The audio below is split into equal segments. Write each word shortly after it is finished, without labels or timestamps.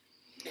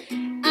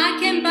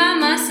can buy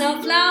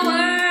myself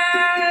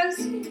flowers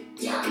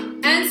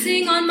and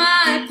sing on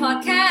my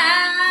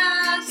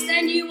podcast,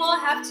 and you won't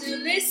have to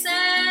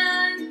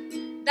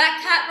listen. That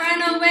cat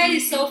ran away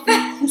so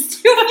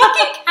fast. Your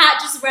fucking cat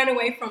just ran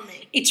away from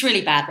me. It's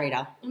really bad,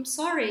 Rita. I'm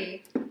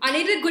sorry. I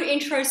needed a good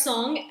intro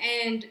song,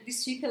 and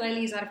this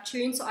ukulele is out of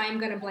tune, so I am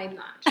going to blame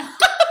that.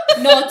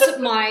 Not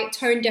my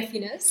tone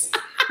deafness.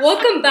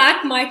 Welcome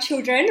back, my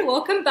children.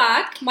 Welcome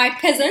back, my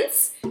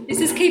peasants. This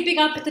is Keeping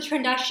Up with the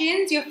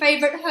Trendashians, your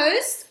favourite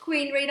host,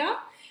 Queen Rita.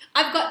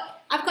 I've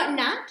got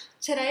Nat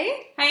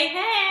today. Hey,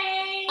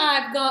 hey.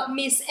 I've got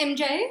Miss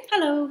MJ.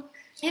 Hello.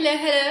 Hello,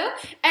 hello.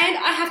 And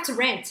I have to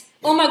rant.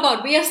 Oh my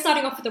God, we are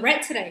starting off with a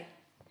rant today.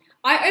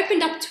 I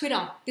opened up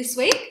Twitter this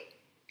week,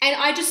 and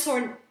I just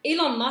saw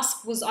Elon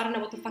Musk was, I don't know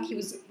what the fuck he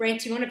was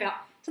ranting on about.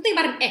 Something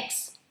about an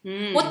X.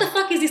 What the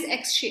fuck is this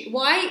X shit?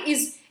 Why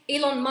is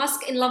Elon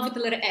Musk in love with the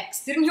letter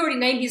X? Didn't he already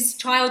name his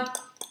child?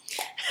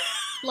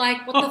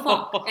 Like, what the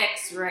fuck?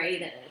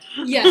 X-rated.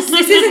 Yes,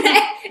 this is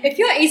if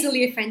you're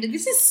easily offended,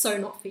 this is so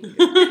not for you.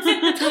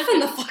 Toughen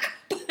the fuck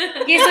up.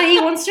 Yeah, so he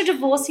wants to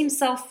divorce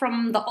himself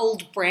from the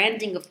old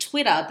branding of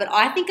Twitter, but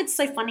I think it's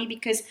so funny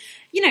because,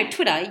 you know,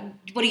 Twitter,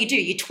 what do?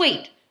 You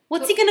tweet.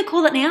 What's he going to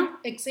call it now?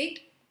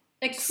 Exceed?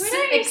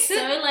 Twitter is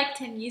so like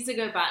 10 years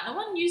ago, but no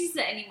one uses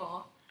it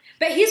anymore.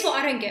 But here's what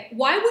I don't get.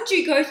 Why would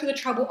you go through the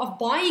trouble of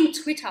buying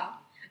Twitter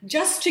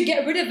just to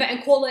get rid of it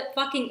and call it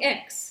fucking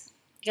X?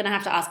 You're going to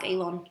have to ask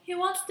Elon. He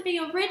wants to be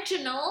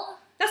original.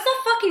 That's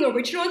not fucking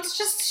original. It's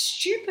just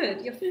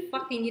stupid. You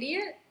fucking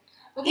idiot.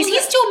 Is he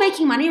still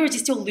making money or is he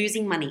still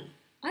losing money?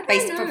 I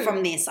don't know.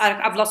 From this.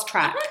 I've lost I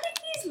track. don't think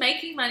he's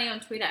making money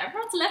on Twitter.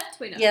 Everyone's left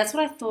Twitter. Yeah, that's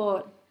what I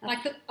thought. Like,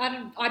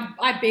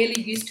 I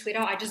barely use Twitter.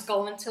 I just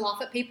go on to laugh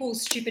at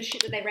people's stupid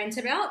shit that they rant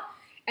about.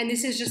 And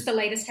this is just the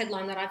latest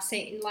headline that I've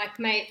seen. Like,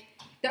 mate,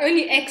 the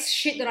only X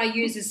shit that I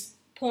use is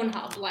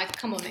Pornhub. Like,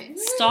 come on, man.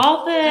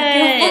 Stop Your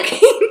it.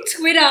 fucking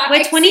Twitter.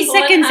 We're 20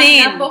 seconds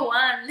in. Number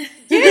one.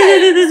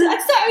 Yeah,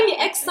 that's the only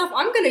X stuff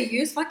I'm going to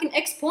use. Fucking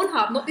X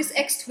Pornhub, not this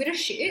X Twitter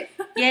shit.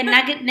 Yeah,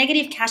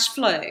 negative cash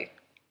flow.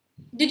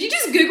 Did you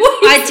just Google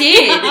it? I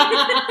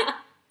did.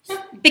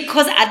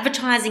 Because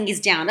advertising is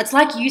down. It's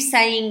like you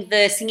saying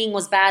the singing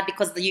was bad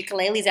because the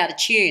ukulele's out of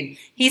tune.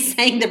 He's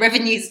saying the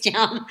revenue's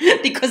down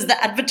because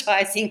the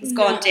advertising's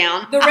gone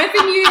down. The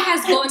revenue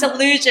has gone...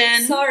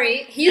 Delusion.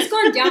 Sorry, he's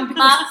gone down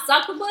because...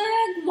 Mark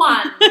Zuckerberg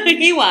won.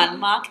 He won.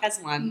 Mark has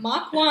won.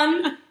 Mark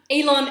won,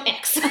 Elon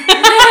X.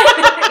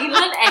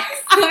 Elon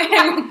X.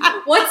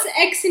 What's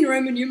X in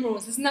Roman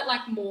numerals? Isn't that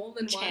like more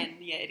than 10. one?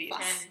 Yeah, it is.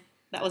 10.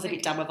 That was a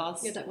bit dumb of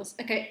us. Yeah, that was...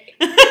 Okay.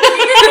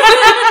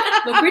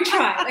 Look, we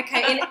tried.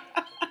 Okay, and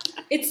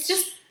it's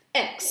just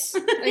X.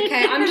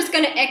 Okay, I'm just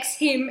going to X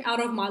him out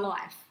of my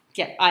life.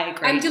 Yeah, I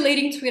agree. I'm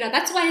deleting Twitter.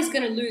 That's why he's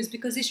going to lose,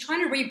 because he's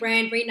trying to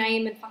rebrand,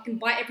 rename, and fucking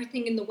buy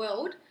everything in the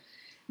world.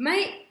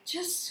 Mate,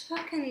 just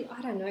fucking,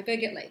 I don't know, go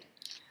get laid.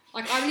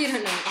 Like, I really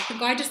don't know. Like, the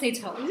guy just needs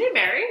help. Is he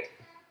married?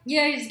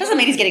 Yeah, he's... Doesn't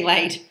mean he's getting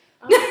laid.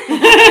 I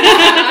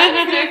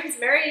don't know if he's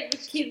married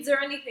with kids or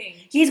anything.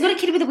 He's got a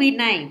kid with a weird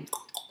name.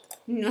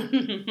 Like,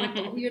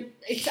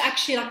 it's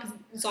actually like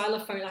a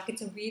xylophone. Like,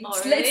 it's a weird... Oh,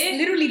 it's, really? it's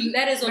literally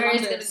letters or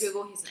Mary's numbers. going to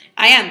Google his name.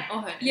 I am.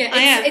 Okay.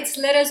 Yeah, it's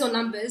letters or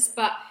numbers,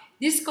 but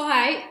this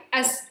guy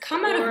has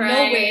come out of Or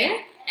nowhere.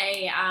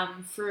 A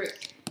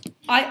fruit.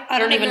 I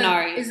don't even know.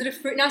 Is it a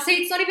fruit? Now,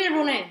 see, it's not even a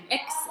real name.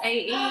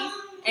 XAE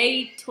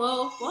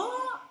A12.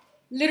 What?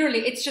 Literally,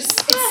 it's just, it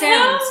What the sounds.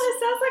 hell? It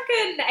sounds like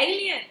an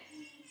alien.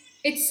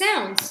 It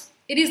sounds.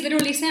 It is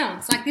literally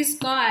sounds. Like, this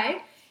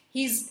guy,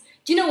 he's...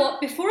 Do you know what?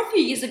 Before a few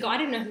years ago, I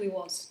didn't know who he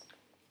was.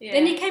 Yeah.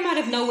 Then he came out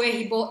of nowhere.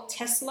 He bought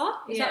Tesla.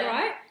 Is that Yeah.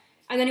 right?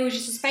 And then he was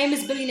just this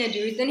famous billionaire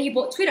dude. Then he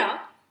bought Twitter.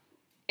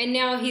 And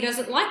now he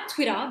doesn't like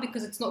Twitter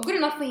because it's not good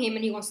enough for him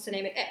and he wants to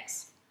name it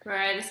X.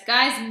 Bro, this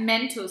guy's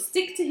mental.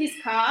 Stick to his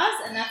cars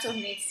and that's all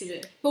he needs to do.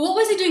 But what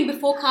was he doing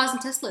before cars and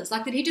Teslas?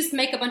 Like, did he just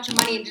make a bunch of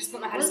money and just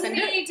not know how to spend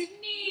it?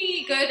 Didn't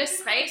he go to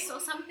space or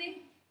something?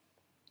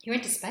 He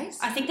went to space?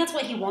 I think that's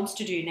what he wants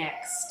to do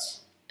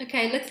next.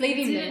 Okay, let's leave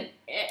him there.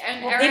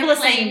 An Well, people are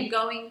airplane saying-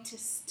 going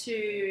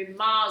to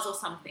Mars or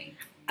something.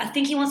 I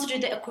think he wants to do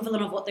the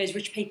equivalent of what those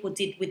rich people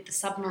did with the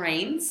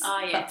submarines, Oh,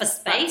 yeah. but for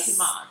space. To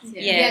Mars.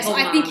 Yeah. Yes, called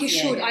I think Mars, he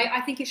yeah. should.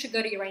 I think he should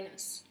go to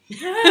Uranus.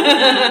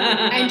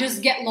 And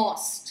just get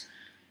lost.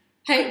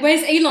 Hey,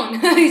 where's Elon?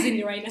 He's in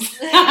Uranus.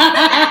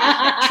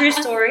 True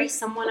story.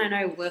 Someone I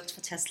know worked for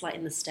Tesla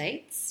in the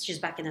States. She's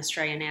back in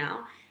Australia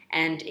now.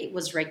 And it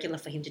was regular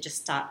for him to just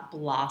start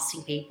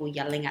blasting people,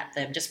 yelling at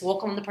them. Just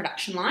walk on the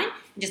production line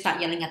and just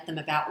start yelling at them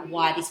about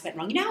why this went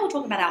wrong. You know how we're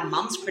talking about our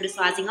mums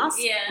criticising us?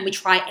 Yeah. And we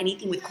try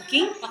anything with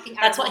cooking? Fucking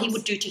That's what he Arabs.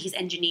 would do to his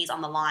engineers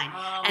on the line.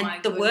 Oh, and my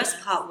the worst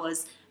goodness. part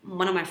was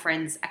one of my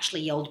friends actually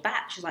yelled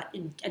back. She's like,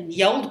 and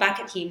yelled back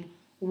at him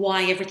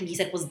why everything he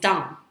said was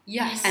dumb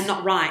Yes. and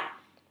not right.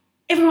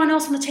 Everyone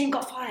else on the team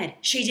got fired.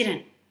 She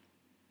didn't.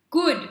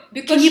 Good.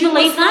 Because Can you she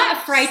believe was not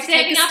that? afraid to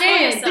take Standing a up for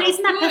stand. herself. But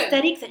isn't that Good.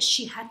 pathetic that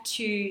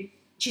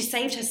she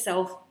saved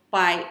herself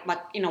by,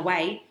 like, in a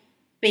way,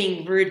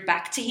 being rude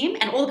back to him,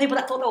 and all the people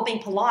that thought they were being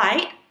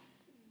polite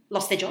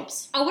lost their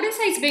jobs. I wouldn't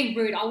say it's being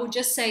rude. I would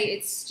just say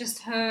it's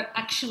just her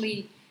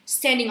actually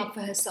standing up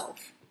for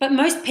herself. But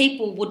most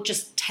people would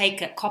just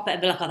take it, cop it,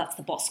 and be like, oh, that's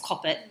the boss,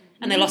 cop it.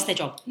 And they lost their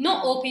job.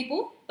 Not all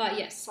people, but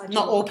yes. I do.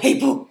 Not all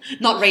people.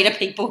 Not reader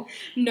people.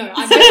 No,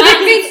 I think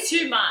it's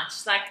too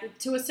much. Like,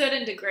 to a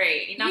certain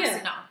degree, enough's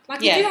enough.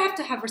 Like, you do have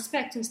to have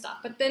respect and stuff.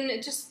 But then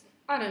it just,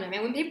 I don't know,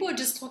 man. When people are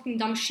just talking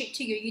dumb shit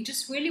to you, you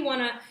just really want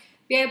to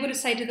be able to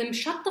say to them,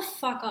 shut the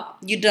fuck up.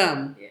 You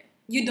dumb. Yeah.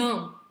 You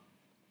dumb.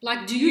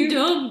 Like, do You you...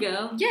 dumb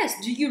girl. Yes.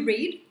 Do you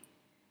read?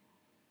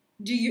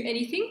 Do you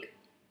anything?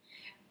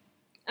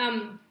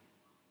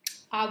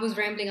 I was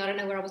rambling. I don't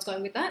know where I was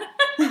going with that.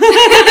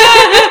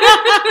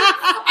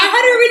 I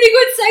had a really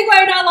good segue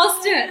and I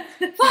lost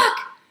it. Fuck.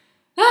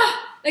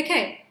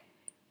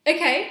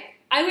 Okay.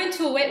 I went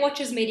to a Weight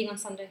Watchers meeting on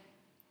Sunday.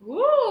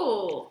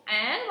 Woo!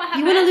 And what happened?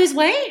 You want to lose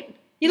weight?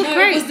 You look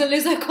great. It was the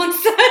Lizzo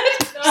concert.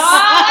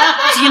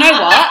 Do you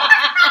know what?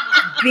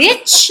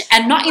 Bitch,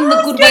 and not in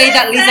the good way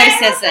that Lizzo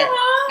says it.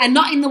 And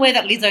not in the way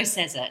that Lizzo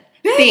says it.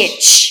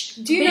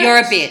 Bitch. Do you know, You're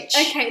a bitch.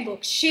 Okay, look,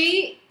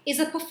 she is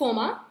a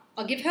performer.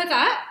 I'll give her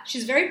that.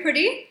 She's very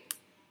pretty.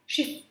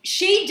 She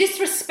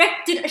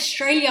disrespected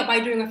Australia by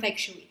doing a fake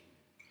shoey.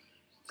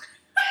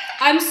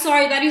 I'm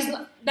sorry, that is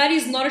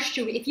not a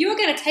shoey. If you are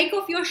going to take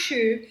off your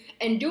shoe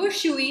and do a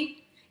shoey,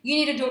 you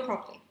need to do it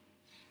properly.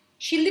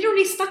 She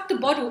literally stuck the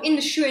bottle in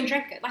the shoe and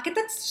drank it. Like,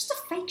 that's just a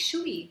fake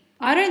shoey.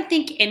 I don't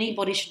think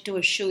anybody should do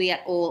a shoey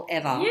at all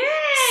ever. Yeah,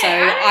 So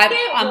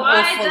I'm all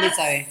why for that's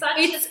Lizzo. such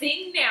a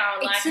thing now.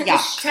 Like, It's an Yeah.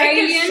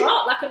 Australian... take a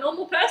shot like a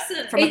normal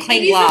person. From a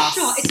clean it glass. Is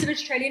a shot. It's an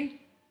Australian...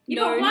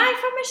 But why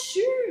from a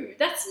shoe?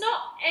 That's not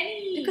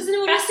any Because then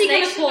what else are you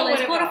going to fascination call it? or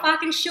It's called a whatever.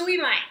 fucking shoey,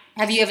 mate.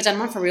 Have you ever done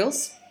one for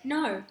reals?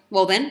 No.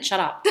 Well then, shut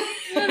up.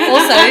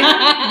 Also,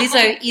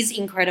 Lizzo is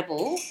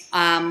incredible.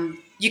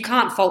 You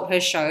can't fault her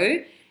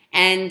show.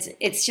 And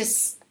it's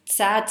just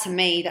sad to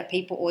me that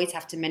people always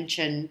have to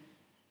mention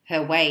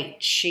her weight.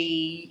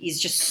 She is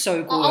just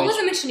so good. I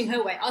wasn't mentioning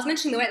her weight. I was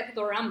mentioning the weight that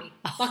people around me.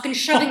 Fucking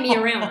shoving me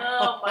around.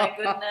 Oh my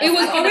goodness. It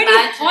was I can already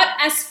imagine. hot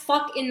as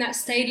fuck in that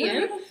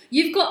stadium.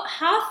 You've got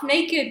half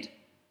naked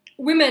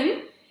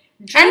women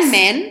dressed, And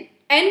men,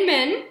 and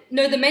men.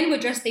 No, the men were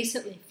dressed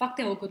decently. Fuck,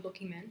 they were good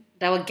looking men.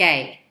 they were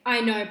gay. I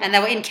know, but And they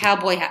were in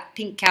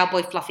pink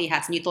cowboy fluffy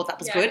hats, and you thought that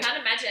was Yeah, good? I can't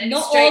imagine any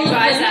Not straight all of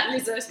guys them. at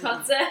Lizzo's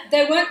concert.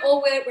 they weren't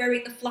all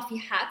wearing the fluffy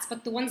hats,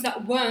 but the ones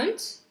that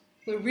weren't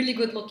were really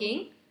good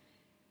looking.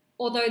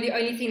 Although the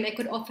only thing they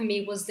could offer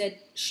me was their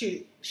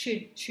shoe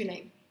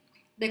name,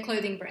 their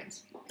clothing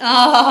brands.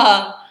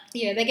 Oh.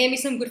 Yeah, they gave me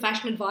some good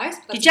fashion advice.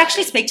 but Did that's you about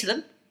actually it. speak to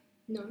them?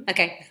 No.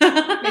 Okay.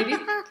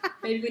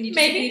 Maybe we need to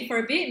Maybe. speak for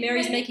a bit.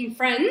 Mary's Maybe. making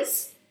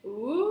friends.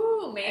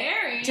 Ooh,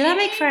 Mary. Did I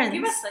make friends?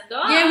 Give us a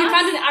go.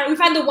 Yeah, we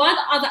found the one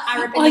other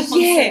Arab in Oh, the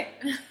concert.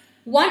 yeah.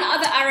 One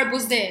other Arab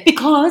was there.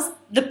 Because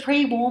the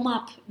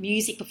pre-warm-up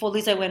music before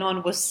Lizzo went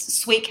on was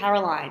Sweet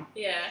Caroline.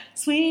 Yeah.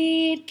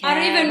 Sweet I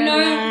Caroline. don't even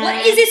know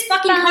what is this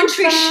fucking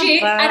country Ba,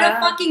 shit ba. at a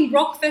fucking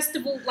rock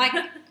festival. Like,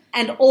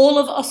 And all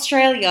of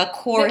Australia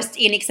chorused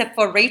in except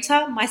for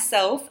Rita,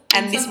 myself,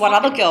 and And this some one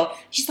other fucking- girl.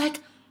 She's like,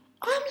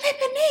 I'm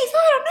Lebanese,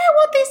 I don't know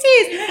what this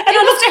is. And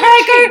I looked at her,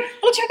 I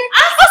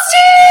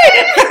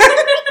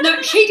go,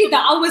 no, she did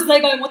that. I was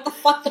there going, what the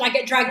fuck did I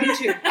get dragged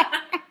into?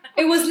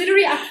 It was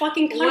literally a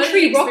fucking What an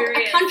country rock, a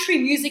experience. country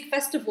music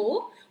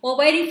festival while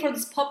waiting for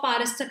this pop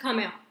artist to come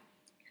out.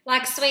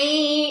 Like,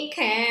 Sweet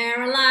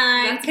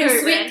Caroline. That's Can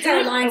very Sweet random.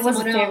 Caroline it was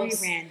someone very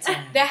else? random.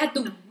 They had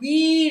the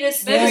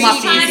weirdest Very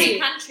Warm-up tiny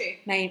music. country.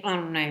 Name, I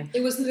don't know.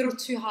 It was a little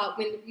too hard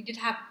when we did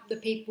have the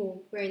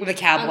people wearing With a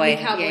cowboy. ugly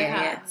cowboy Yeah,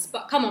 yeah. hats.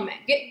 But come on, man,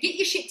 get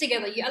your shit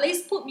together. You at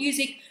least put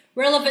music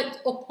relevant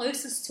or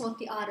closest to what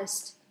the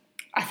artist.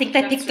 I think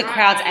they That's picked the right,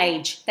 crowd's right.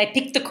 age. They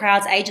picked the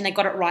crowd's age and they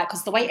got it right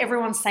because the way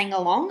everyone sang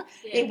along,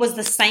 Yeah. it was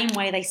the same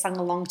way they sang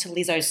along to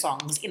Lizzo's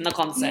songs in the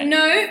concert.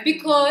 No,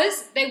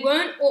 because they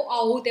weren't all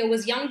old. There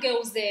was young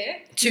girls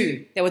there.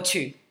 There were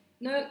two.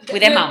 No,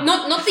 With their mum.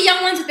 Not the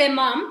young ones with their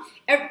mum.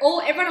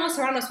 Everyone else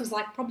around us was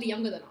like probably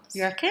younger than us.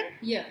 You reckon?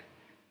 Yeah.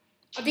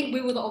 I think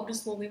we were the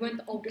oldest one. We weren't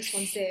the oldest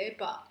ones there,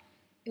 but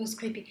it was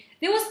creepy.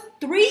 There was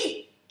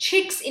 3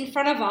 chicks in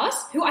front of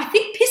us who I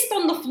think pissed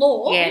on the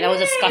floor. Yeah, that was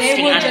disgusting.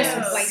 They were animals.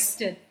 just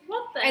wasted.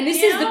 What the And this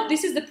hell?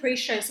 is the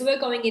pre-show, so we're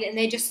going in and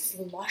they're just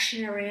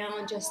sloshing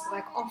around, just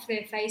like off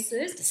their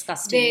faces.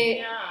 Disgusting. They're,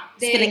 Yeah.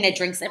 they're Spilling their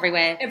drinks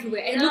everywhere.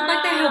 everywhere. It looked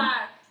like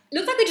it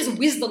looked like they just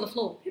whizzed on the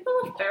floor. People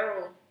are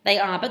feral. They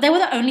are, but they were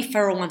the only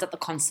feral ones at the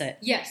concert.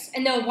 Yes,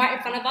 and they were right in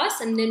front of us.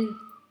 And then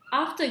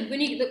after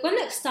when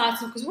it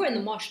starts, because we're in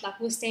the mosh, like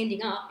we're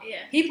standing up, Yeah.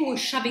 people were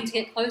shoving to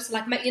get closer.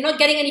 Like, mate, you're not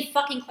getting any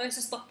fucking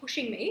closer. Stop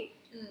pushing me.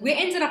 We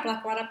ended up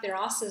like right up their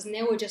asses, and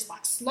they were just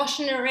like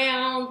sloshing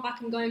around,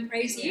 fucking going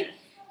crazy. Yeah.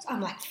 So I'm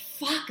like,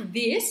 fuck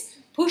this.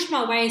 Pushed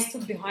my way and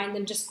stood behind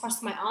them, just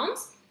crossed my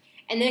arms.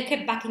 And they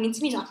kept backing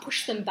into me, and I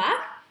pushed them back.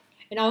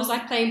 And I was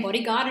like playing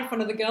bodyguard in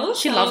front of the girls.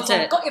 She So I was loved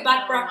like, it. got your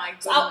back, Oh bro. my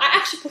So I goodness.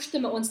 actually pushed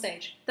them at one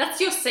stage. That's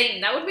your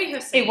scene. That would be her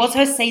scene. It was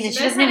her scene, and She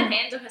she knows doesn't how to even.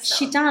 handle herself.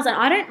 She does, and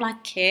I don't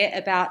like care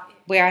about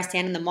where I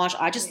stand in the mosh.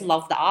 I just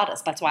love the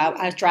artist. That's why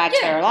I dragged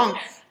her along.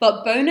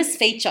 But bonus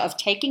feature of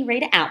taking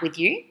Rita out with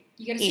you.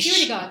 You get a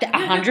security guard.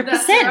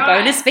 100%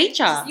 bonus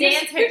feature.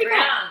 Dance her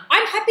ground.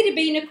 I'm happy to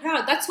be in a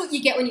crowd. That's what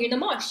you get when you're in the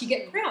mosh. You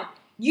get crowd.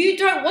 You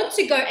don't want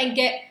to go and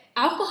get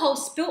alcohol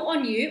spilt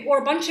on you or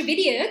a bunch of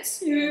idiots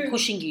who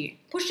pushing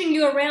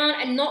you around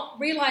and not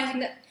realizing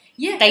that.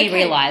 Yeah, they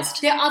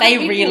realized. They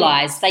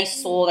realized. They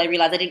saw. They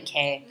realized. They didn't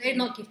care. They did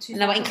not give two.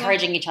 And they were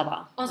encouraging each other.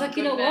 I was like,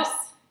 you know what?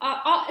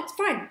 It's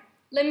fine.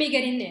 Let me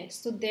get in there.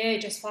 Stood there,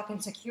 just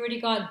fucking security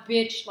guard,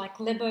 bitch, like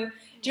Lebo.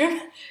 Do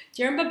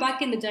you remember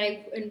back in the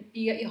day when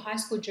you got your high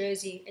school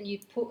jersey and you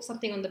put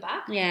something on the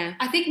back? Yeah.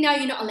 I think now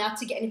you're not allowed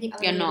to get anything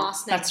other than your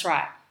last name. That's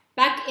right.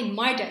 Back in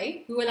my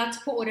day, we were allowed to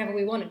put whatever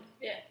we wanted.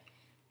 Yeah.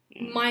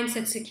 Mine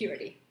said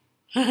security.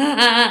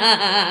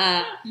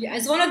 Yeah,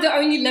 as one of the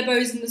only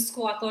Lebos in the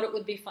school, I thought it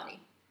would be funny.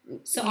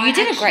 So you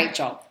did a great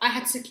job. I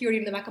had security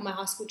in the back of my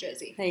high school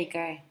jersey. There you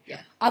go. Yeah.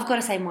 I've got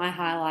to say my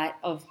highlight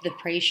of the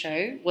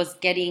pre-show was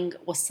getting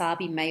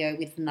wasabi mayo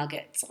with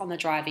nuggets on the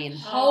drive-in.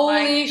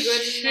 Holy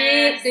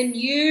shit. The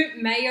new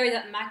mayo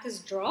that Mac has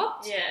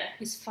dropped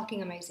is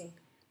fucking amazing.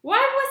 Why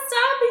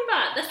wasabi,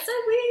 but that's so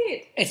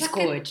weird. It's like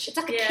good. It's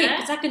like a kick.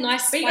 It's like a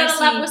nice spicy. But you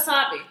gotta love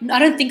wasabi. I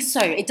don't think so.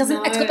 It doesn't.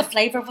 No. It's got the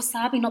flavour of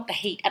wasabi, not the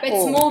heat at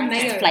all. It's more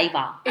mayo. It's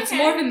flavour. It's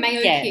more of a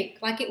mayo kick.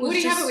 Like it was.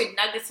 Would you have it with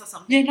nuggets or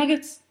something? Yeah,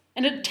 nuggets.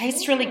 And it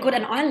tastes really good.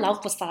 And I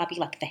love wasabi,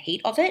 like the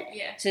heat of it.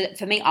 Yeah. So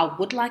for me, I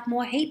would like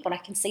more heat, but I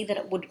can see that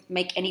it would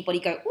make anybody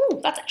go,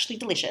 "Ooh, that's actually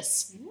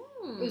delicious."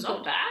 It was not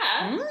good.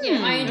 bad. Yeah,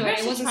 I enjoyed it.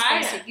 It wasn't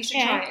spicy. It. You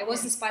should try it. It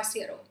wasn't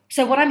spicy at all.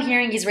 So what I'm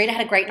hearing is Rita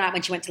had a great night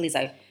when she went to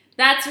Lizzo.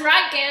 That's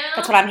right, girl.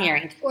 That's what I'm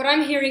hearing. What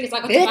I'm hearing is I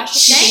got to Bitch. bash a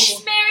few Thanks,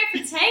 people. Mary,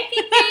 for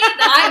taking me.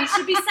 That's what you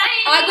should be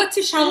saying. I got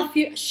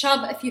to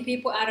shove a few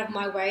people out of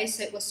my way,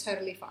 so it was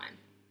totally fine.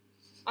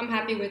 I'm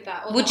happy with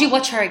that. Would you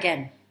watch her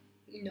again?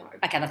 No.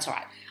 Okay, that's all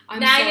right. I'm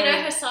now sorry. you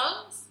know her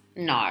songs?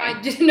 No. I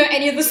didn't know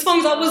any of the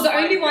songs. I was the Oh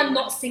my only one goodness.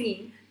 not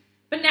singing.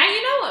 But now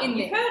you know them. In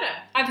You've there. heard them.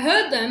 I've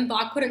heard them, but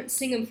I couldn't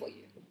sing them for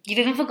you. You've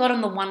even forgotten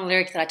the one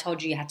lyric that I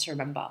told you had to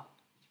remember.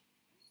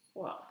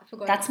 What? I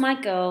forgot. That's my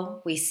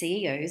girl, we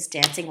CEOs,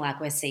 dancing like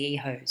we're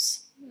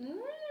CEOs.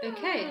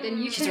 Okay, then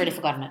you She's can already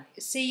forgotten it.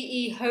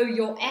 CEO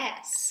your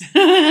ass.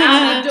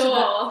 Out the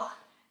door.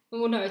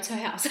 Well, no, it's her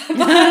house.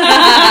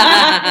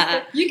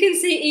 You can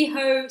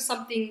CEO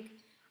something.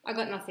 I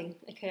got nothing.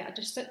 Okay, I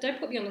just don't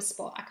put me on the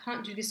spot. I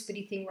can't do this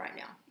witty thing right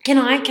now. Can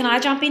I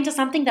jump into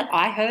something that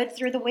I heard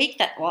through the week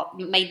that what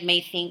made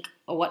me think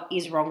what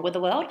is wrong with the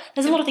world?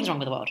 There's a lot of things wrong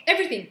with the world.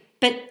 Everything.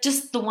 But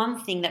just the one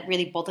thing that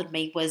really bothered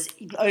me was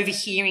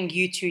overhearing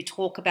you two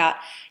talk about,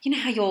 you know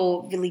how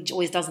your village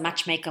always does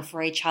matchmaker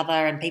for each other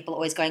and people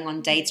always going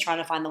on dates trying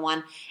to find the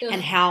one,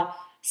 and how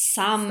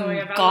some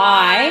Story of our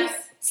guy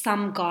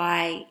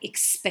lives.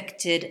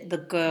 expected the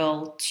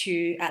girl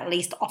to at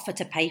least offer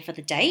to pay for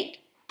the date.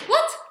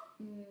 What?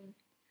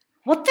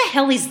 What the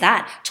hell is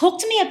that? Talk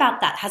to me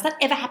about that. Has that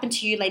ever happened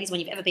to you, ladies,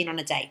 when you've ever been on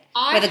a date?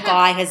 Where the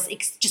guy has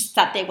just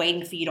sat there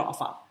waiting for you to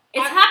offer?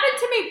 It's happened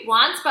to me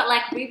once, but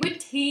like we were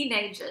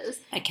teenagers.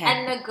 Okay.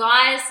 And the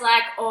guy's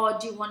like, oh,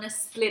 do you want to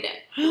split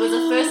it? It was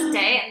the first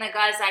date, and the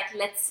guy's like,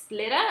 let's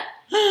split it.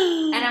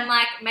 And I'm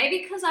like, maybe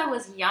because I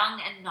was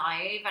young and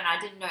naive and I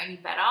didn't know any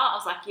better, I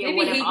was like, yeah,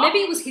 whatever. Maybe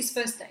it was his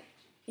first date.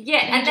 Yeah,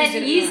 He and just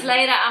then didn't years know.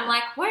 later, I'm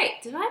like, wait,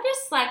 did I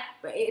just like,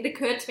 it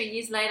occurred to me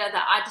years later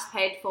that I just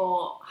paid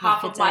for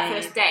half a of my day.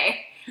 first day.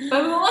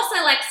 But we were also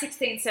like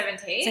 16,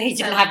 17. So he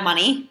didn't like, have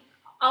money?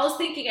 I was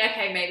thinking,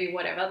 okay, maybe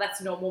whatever,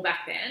 that's normal back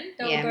then.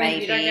 They were Yeah, very-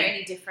 maybe. You don't know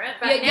any different.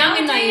 But You're young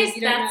and nowadays, naive,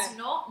 you don't that's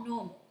not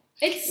normal.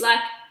 It's Like,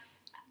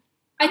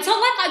 It's not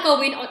like I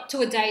go in to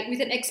a date with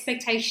an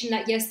expectation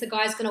that, yes, the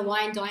guy's going to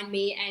wine dine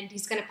me and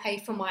he's going to pay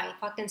for my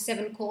fucking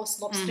 7-course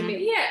lobster meal.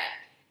 yeah.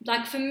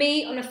 Like, for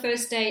me, on a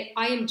first date,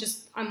 I'm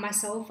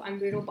myself, I'm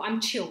brutal, but I'm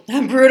chill.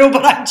 I'm brutal,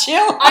 but I'm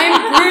chill.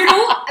 I'm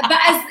brutal,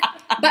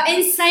 but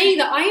in saying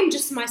that, I am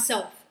just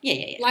myself.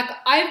 Yeah. Like,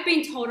 I've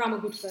been told I'm a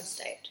good first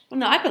date. Well,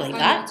 no, I believe By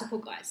that. multiple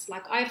guys.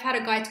 Like, I've had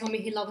a guy tell me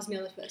he loves me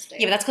on the first date.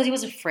 Yeah, but that's because he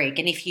was a freak,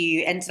 and if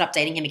you ended up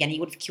dating him again, he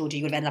would have killed you.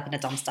 You would have ended up in a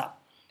dumpster.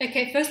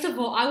 Okay, first of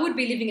all, I would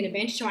be living in a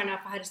bench right now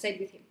if I had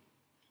stayed with him.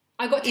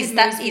 I got Ted Is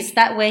Mosby.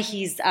 that where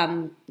he's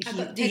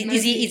got Ted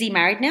is he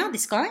married now?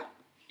 This guy?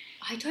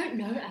 I don't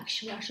know,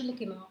 actually. I should look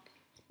him up.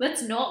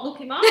 Let's not look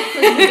him up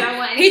because we don't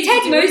want He anything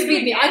Ted to do with Mosby'd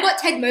him me. again. I got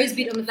Ted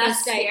Mosby'd on the That's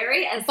first date.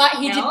 scary as But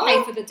he did hell.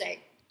 pay for the date.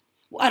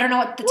 I don't know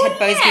what the Ted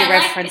Mosby like,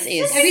 reference it's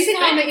is. just Have you seen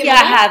How I Met Your Yeah,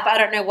 I Mother? have, but I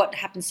don't know what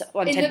happens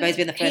on In Ted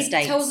Mosby on the first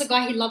date. He tells the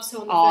guy he loves her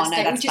on the Oh, first no,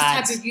 date, that's which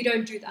bad. is taboo. You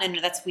don't do that.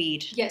 No, that's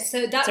weird. Yes,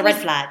 so that It's a was...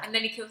 red flag. And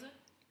then he kills her.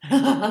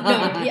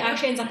 No, he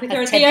actually ends up with her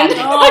at That's the Ted end.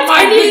 Bundy. Oh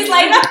my 20 years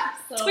later.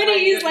 Oh 20 my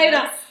years goodness.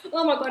 later.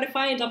 Oh my god, if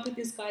I end up with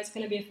this guy, it's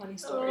going to be a funny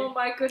story. Oh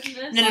my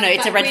goodness. No,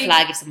 it's a But red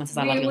flag if someone says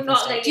I love we you will on the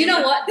first not date. let Do you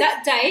know what?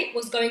 That date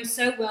was going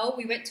so well.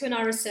 We went to an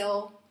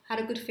RSL, had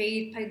a good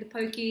feed, played the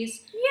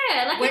pokies.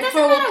 Yeah, like Went it for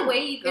a doesn't walk matter where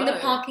you go. in the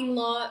parking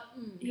lot.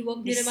 He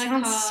walked me This to my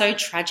sounds car. so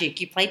tragic.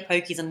 You played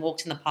pokies and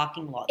walked in the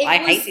parking lot. It I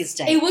was- hate this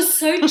day. It was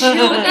so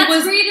chill. But that's it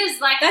was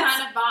Rita's like that's-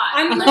 kind of vibe.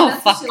 I'm Like, not-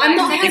 that's what fuck. she I'm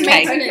likes. not Take it to high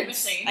a poker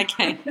maintenance. machine.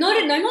 Okay.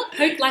 not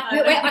poke. Like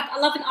I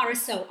love an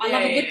RSL. I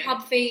love a good Yeah.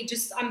 pub feed.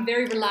 Just I'm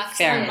very relaxed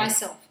Fair by enough.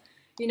 myself.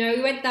 You know,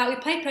 we went there. We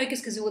played pokers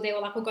because we were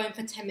going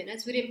for 10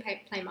 minutes. We didn't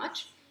play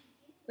much.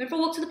 Went for a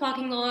walk to the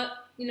parking lot.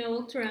 You know,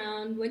 walked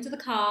around. Went to the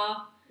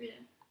car. Yeah.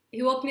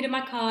 He walked me to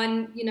my car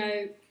and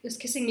was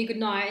kissing me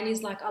goodnight. And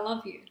he's like, "I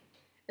love you,"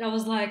 and I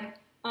was like,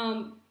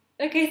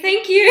 "Okay,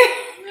 thank you."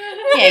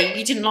 Yeah,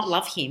 you did not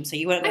love him, so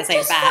you weren't I going to say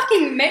it just back.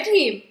 fucking met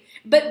him.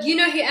 But he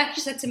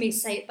actually said to me,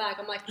 "Say it back."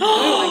 I'm like, "No,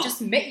 I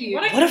just met you."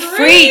 What a freak.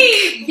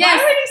 creep. Yes.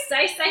 Why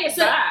would he say it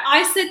So back?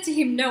 I said to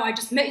him, "No, I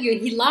just met you,"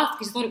 and he laughed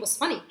because he thought it was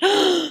funny.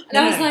 And And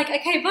I was like,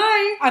 "Okay,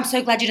 bye." I'm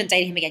so glad you didn't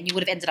date him again. You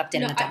would have ended up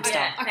dead in a dumpster.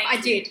 Yeah. I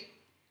Thank you. did.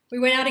 We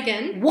went out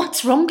again.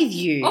 What's wrong with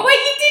you? Oh wait,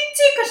 you did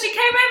too, because she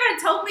came over and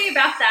told me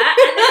about that,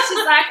 and then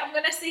she's like, "I'm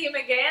gonna see him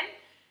again,"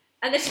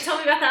 and then she told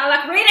me about that. I'm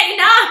like, "Rita,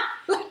 enough!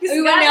 Like, this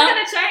We went guy's out, not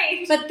gonna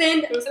change." But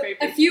then It was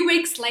creepy. a few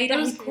weeks later,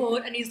 That he was creepy.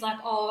 called and he's like,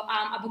 "Oh,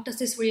 I booked us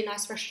this really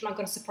nice restaurant. I've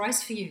got a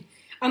surprise for you."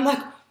 I'm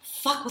like,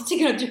 "Fuck, what's he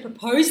gonna do?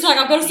 Propose?" Like,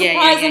 I've got a Yeah,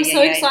 surprise. yeah, I'm yeah,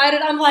 so yeah.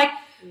 excited. I'm like,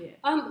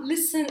 Yeah.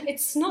 listen,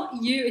 it's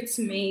not you, it's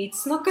me.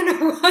 It's not gonna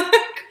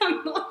work.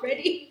 I'm not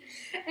ready.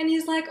 And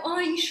he's like, "Oh,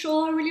 are you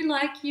sure? I really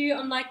like you."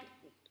 I'm like,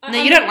 No,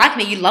 you don't like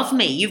me. You love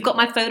me. You've got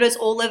my photos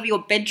all over your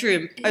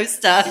bedroom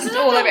poster. Isn't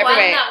all that over the one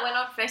everywhere. that went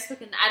on Facebook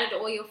and added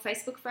all your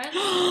Facebook friends?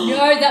 No,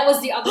 that was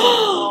the other one.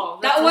 Oh,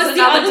 That was the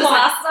another other one.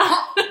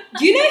 disaster.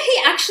 Do you know he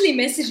actually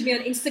messaged me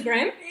on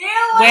Instagram?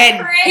 When?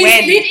 He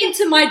When? slid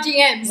into my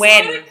DMs.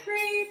 When? What a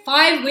creep.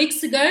 5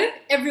 weeks ago,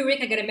 every week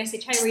I get a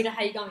message. "Hey Rita,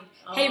 how you going?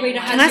 Hey Oh Rita,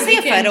 my how's Can I your see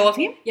a weekend?" photo of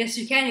him? Yes,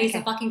 you can. He's a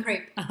Okay. fucking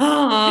creep. He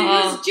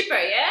was Jippo,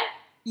 yeah?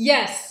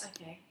 Yes,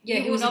 Okay. Yeah,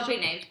 he he will was not be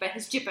named, but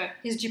he's Jippo.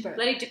 he's Jippo.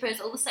 Bloody Jippo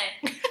is all the same.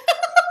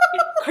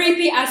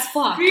 Creepy as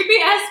fuck. Creepy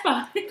as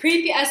fuck.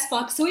 Creepy as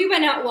fuck. So we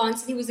went out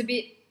once and he was a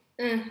bit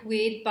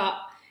weird, but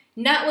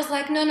Nat was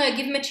like, no,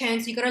 give him a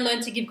chance. You got to learn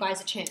to give guys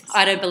a chance.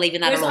 I don't believe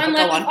in that Whereas at all, I'm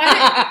but like, go if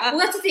I on.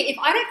 well, that's the thing. If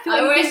I don't feel I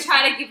always anything,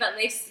 try to give at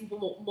least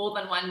more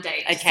than one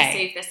date just Okay. to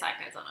see if they're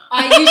psychos or not.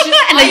 I usually,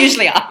 And they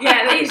usually are.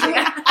 Yeah, they usually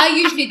are. I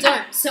usually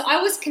don't. So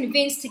I was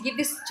convinced to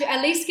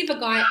at least give a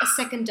guy a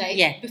second date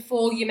Yeah.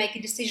 before you make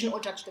a decision or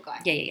judge the guy.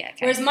 Yeah. Okay.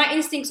 Whereas my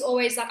instincts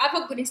always I've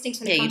got good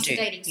instincts when Yeah, it you comes to do.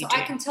 dating, You so I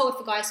do. can tell if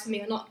a guy's for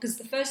me or not. Because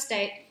the first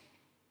date,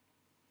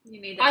 You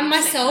need that I'm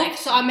instant myself,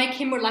 connection. so I make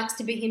him relax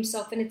to be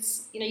himself, and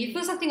it's you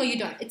feel something or you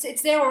don't.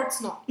 It's there or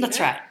it's not. you That's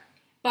know? right.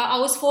 But I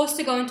was forced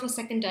to go into a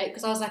second date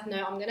because I was like,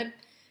 no,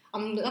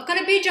 I'm not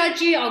gonna be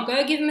judgy. I'll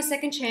go give him a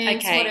second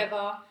chance, Okay.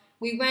 whatever.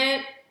 We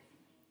went,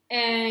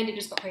 and it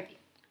just got creepy.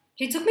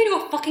 He took me to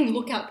a fucking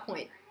lookout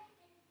point.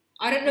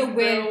 I don't know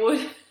where.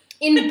 Burwood.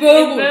 In In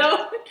Burwood.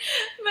 Burwood.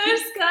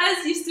 Most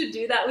guys used to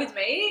do that with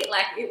me.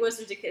 Like, it was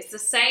ridiculous. The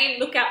same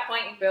lookout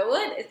point in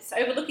Burwood. It's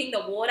overlooking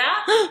the water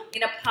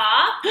in a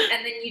park,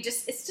 and then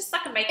it's just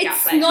like a makeout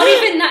It's place. not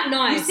even that You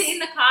nice. sit in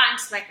the car and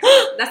just like,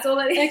 that's all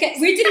it is. Okay,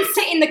 we didn't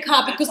sit in the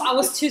car because I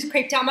was too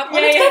creeped out. I'm like, oh,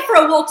 Yeah, let's yeah. go for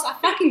a walk. So I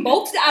fucking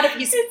bolted out of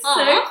his It's car.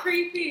 so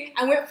creepy.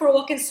 I went for a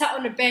walk and sat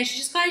on a bench.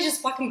 This guy is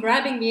just fucking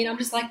grabbing me, and I'm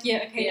just like,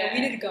 yeah, okay, we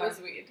need to It go. was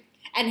weird.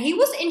 And he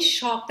was in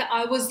shock that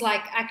I was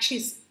like,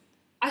 actually,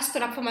 I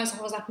stood up for myself.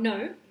 I was like,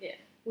 no, Yeah.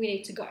 we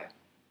need to go.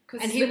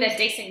 Because And he's he with was- a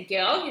decent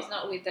girl. He's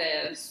not with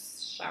a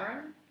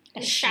Sharon.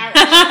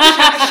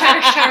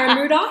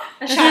 Sharamuda.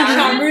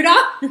 Sharamuda.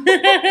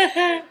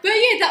 But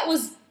yeah, that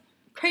was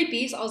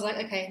creepy. So I was like,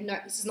 okay, no,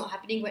 this is not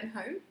happening. Went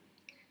home.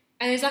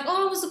 And he's like,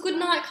 oh, it was a good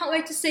night. Can't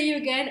wait to see you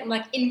again. I'm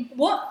like, in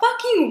what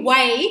fucking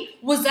way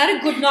was that a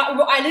good night?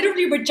 I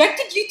literally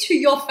rejected you to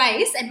your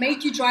face and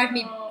made you drive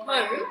me Oh my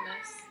home. goodness.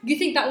 You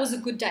think that was a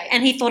good day?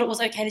 And he thought it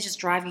was okay to just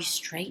drive you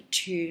straight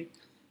to.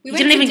 We He went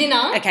didn't to even-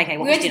 dinner. Okay.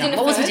 What We was went to dinner? dinner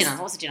What was the first. dinner?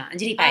 What was the dinner? And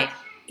did he pay?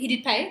 He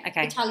did pay.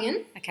 Okay.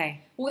 Italian.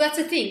 Okay. Well, that's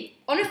the thing.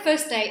 On a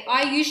first date,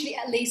 I usually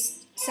at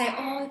least say,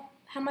 oh,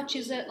 how much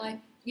is it? Like,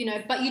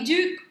 but you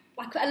do,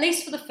 like, at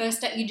least for the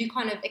first date, you do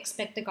kind of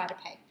expect the guy to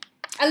pay.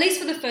 At least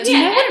for the first Do you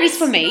date. know what it and is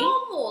for it's me?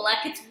 normal. Like,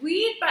 it's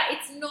weird, but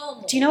it's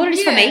normal. Do you know what it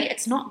is for me? Yeah.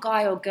 It's not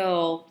guy or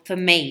girl for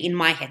me in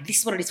my head. This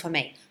is what it is for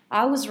me.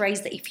 I was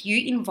raised that if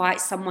you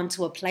invite someone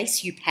to a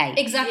place, you pay.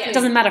 Exactly. It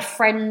doesn't matter,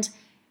 friend,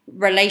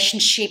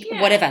 relationship,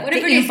 Yeah, whatever.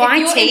 Whatever The it is, if you're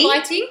invitee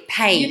inviting,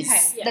 pays. you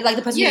pay. Yeah. Like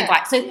the person Yeah. you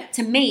invite. So Yeah.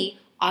 to me,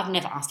 I've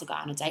never asked a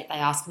guy on a date. They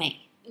ask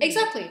me.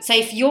 Exactly. So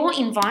if you're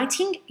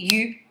inviting,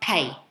 you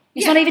pay.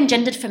 It's Yeah. not even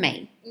gendered for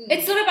me.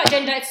 It's not about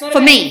gender. It's not For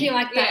about me. anything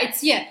like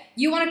that. Yeah. It's,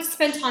 you wanted to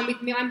spend time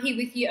with me. I'm here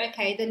with you.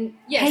 Okay, then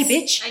yes.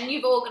 Hey, bitch. And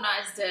you've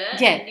organised it,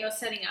 Yeah. and you're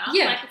setting up.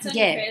 Yeah. Like, it's only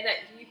Yeah. fair that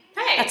you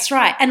pay. day. That's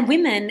right. And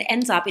women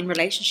ends up in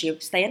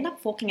relationships, they end up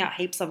forking out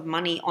heaps of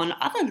money on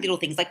other little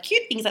things, like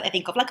cute things that they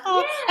think of, like,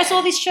 oh, I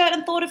saw this shirt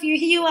and thought of you,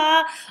 here you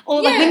are.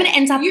 Or like women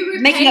ends up You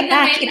repay making it them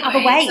back in anyway,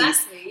 other ways.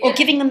 exactly, Or yeah.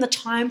 giving them the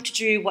time to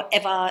do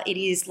whatever it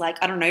is, like,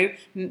 I don't know,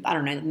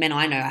 men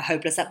I know are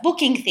hopeless at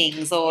booking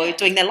things or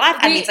doing their life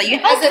admin, so you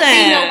help as a them.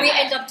 female, we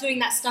end up doing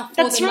that stuff for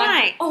That's them.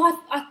 right.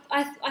 Like,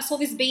 oh, I saw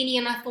this beanie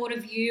and I thought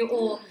of you,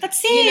 or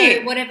That's you it.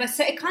 know, whatever.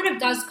 So it kind of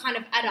does kind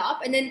of add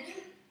up. And then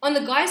on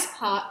the guy's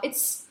part,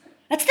 it's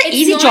That's the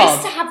easy nice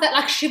job. to have that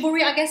like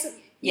chivalry, I guess.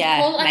 Yeah,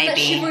 call it, like that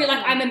maybe. chivalry,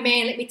 like I'm a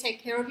man, let me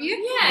take care of you.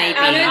 Yeah, Maybe.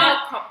 I I know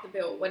I'll cop the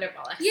bill, whatever.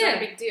 Like, it's not a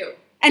big deal.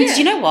 And Yeah.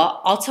 you know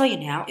what? I'll tell you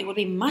now, it would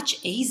be much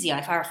easier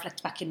if I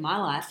reflect back in my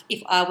life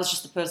if I was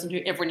just the person who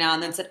every now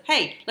and then said,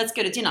 hey, let's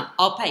go to dinner.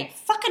 I'll pay.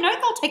 Fucking oath,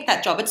 I'll take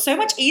that job. It's so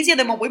much easier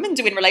than what women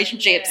do in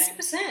relationships.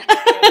 100%.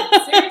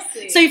 Yeah,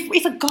 seriously. So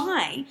if a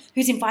guy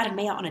who's invited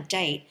me out on a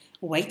date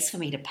waits for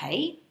me to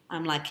pay,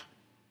 I'm like,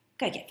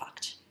 go get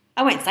fucked.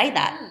 I won't say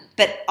that,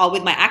 but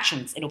with my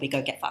actions, it'll be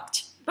go get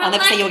fucked. But I'll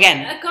never like, see you again.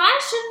 A guy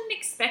shouldn't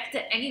expect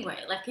it anyway.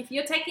 Like, if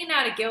you're taking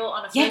out a girl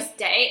on a Yeah. first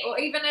date or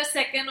even a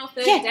second or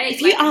third Yeah, date,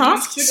 if you like,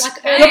 ask, you should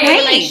Like pay. you're early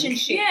paying.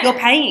 relationship. Yeah. You're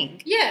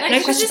paying. Yeah. Like, No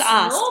it's questions just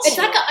asked. normal. It's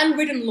like an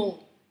unwritten law.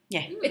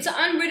 Yeah. It's an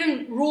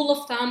unwritten rule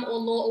of thumb or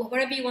law or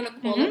whatever you want to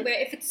call it, where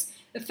if it's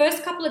the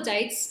first couple of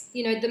dates,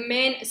 you know, the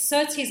man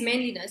asserts his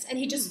manliness and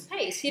he just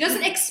pays. He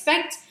doesn't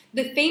expect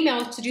the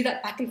female to do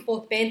that back and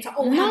forth banter.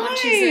 Oh, how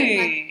much is it?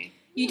 Like,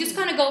 you just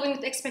kind of go in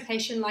with the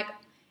expectation like,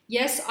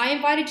 yes, I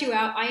invited you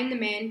out. I am the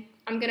man.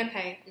 I'm going to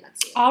pay. And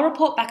that's it. I'll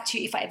report back to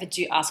you if I ever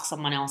do ask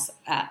someone else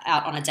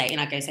out on a date and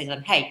I go say to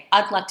them, hey,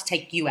 I'd like to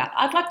take you out.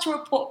 I'd like to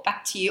report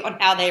back to you on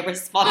how they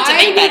respond to I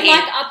me would back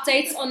like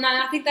in. updates on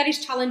that. I think that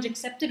is challenge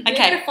accepted. We're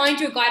Okay. going to find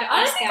you a guy to I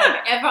don't ask think out.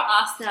 I've ever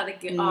asked out a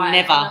girl on a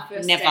Never,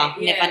 first never, date.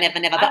 Yeah.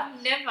 never. But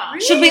I've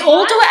never. should we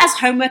all do it as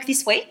homework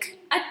this week?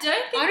 I don't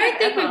think I don't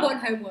think we ever.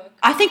 want homework.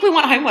 I think we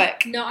want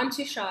homework. No, I'm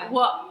too shy.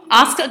 What?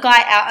 Ask a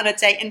guy out on a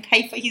date and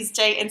pay for his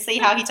date and see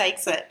how he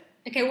takes it.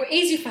 Okay, well,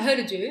 easy for her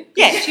to do.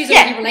 Yeah, She's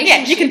already in a relationship.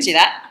 yeah, you can do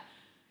that.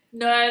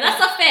 No, that's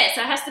not fair.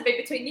 So it has to be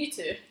between you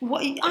two.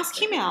 What, ask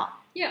him out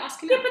Yeah,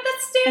 ask him Yeah, out. but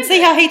that's standard. and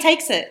see how he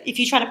takes it if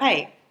you try to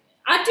pay.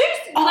 I do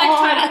Oh,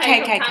 try to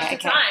pay okay, from time to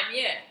okay. time.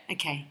 Yeah.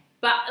 Okay.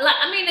 But like,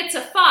 I mean, it's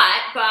a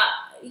fight, but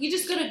you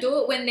just got to do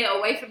it when they're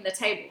away from the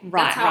table.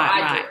 Right, That's how right,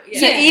 I right. do it.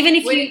 So Yeah. even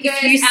if when you he goes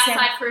if you outside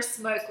said for a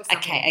smoke or something,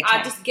 Okay.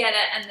 I just get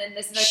it, and then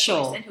there's no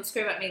Sure. choice, and he'll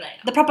scream at me later.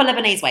 the proper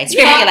Lebanese way,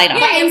 scream at you later.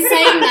 But in Yeah,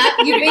 saying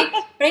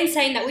that, but in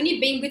saying that, when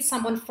you've been with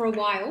someone for a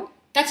while,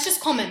 that's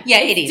just common. Yeah,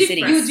 it is. It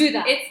different. You is. do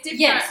that. It's different.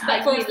 Yes, but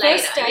like for a you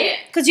first later, date,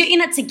 Because you're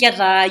in it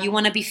together. You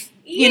want to be,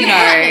 you Yeah.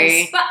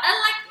 know. But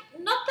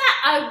like, not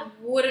that I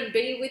wouldn't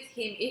be with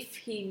him if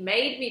he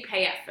made me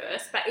pay at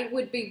first, but it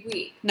would be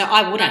weird. No,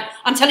 I wouldn't. Like-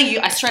 I'm telling you,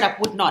 I straight up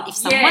would not. If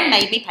someone Yeah.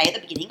 made me pay at the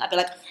beginning, I'd be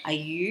like, are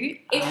you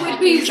It would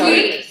be joking?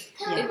 weird.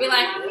 Yeah. It'd be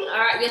like, all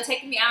right, you're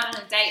taking me out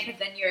on a date, but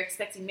then you're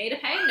expecting me to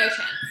pay? No chance.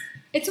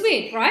 it's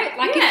weird, right?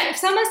 Like Yeah. if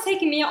someone's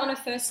taking me out on a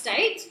first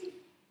date,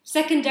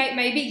 second date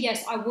maybe,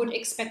 yes, I would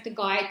expect the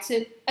guy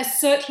to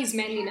assert his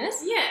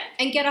manliness Yeah.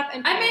 and get up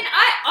and pay. I mean,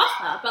 I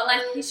offer, but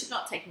like, he should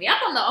not take me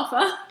up on the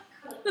offer.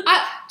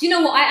 Do you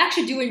know what? I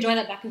actually do enjoy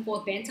that back and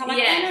forth banter. Like,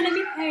 Yeah. oh, no, let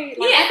me pay.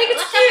 Like, yeah, I think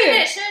it's like, I cute.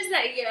 mean, it shows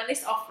that you're at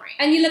least offering.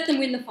 And you let them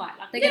win the fight.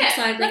 Like, they get Yeah,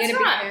 excited, they that's get a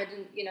big right. head,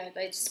 and, you know,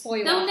 they spoil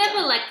you They'll after.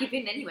 never like give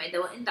in anyway.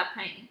 They'll end up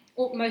paying.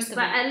 Or most of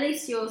But them. at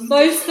least you're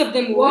Most of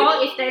them would.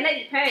 Well, if they let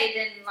you pay,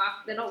 then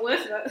like they're not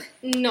worth it.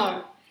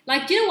 No.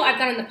 Like, do you know what I've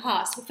done in the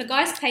past? If the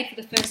guys pay for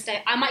the first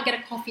date, I might get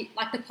a coffee,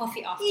 like the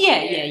coffee after.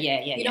 Yeah.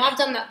 You know, I've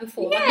done that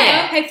before. Like,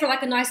 Yeah. I'll pay for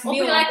like a nice Or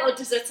meal. be like, oh,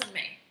 desserts on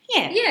me.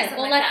 Yeah. yeah, Something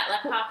or like like, that,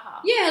 like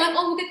half. yeah, like,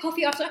 oh, we'll get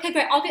coffee after. Okay,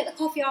 great, I'll get the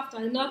coffee after.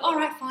 And they're like, all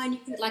right, fine. You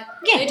can, like,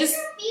 Yeah.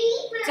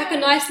 it's like a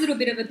nice little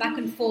bit of a back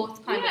and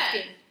forth kind of Yeah.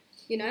 thing.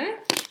 You know?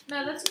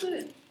 No, that's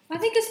good. I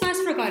think it's nice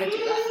for a guy to do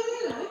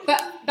that.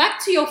 But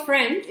back to your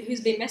friend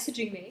who's been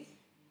messaging me.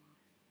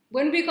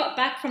 When we got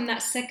back from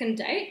that second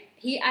date,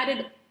 he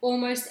added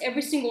almost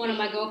every single one of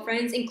my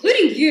girlfriends,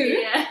 including you,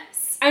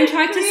 Yes. and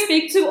tried to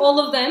speak to all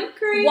of them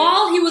Creep.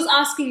 while he was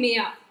asking me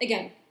out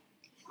again.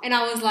 And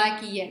I was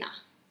like, yeah, nah.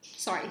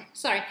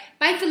 Sorry.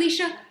 Bye,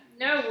 Felicia.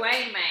 No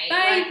way, mate.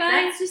 Bye, Like, bye.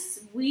 That's just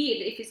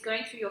weird if he's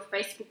going through your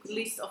Facebook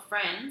list of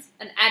friends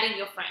and adding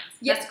your friends.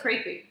 Yeah. That's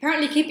creepy.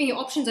 Apparently keeping your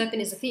options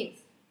open is a thing.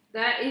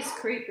 That is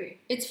creepy.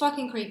 It's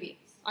fucking creepy.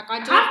 Like, I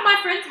Half don't... my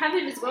friends have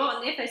him as well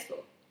on their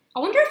Facebook. I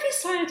wonder if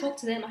he's trying to talk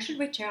to them. I should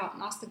reach out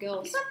and ask the I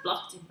girls. think I've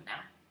blocked him for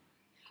now.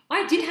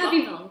 I did have Blocked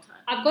him... a long time.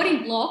 I've got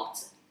him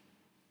blocked.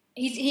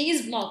 He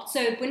is blocked.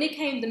 So when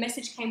the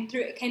message came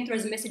through, it came through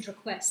as a message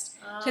request.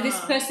 So this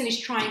Ah. person is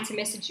trying to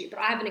message you, but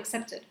I haven't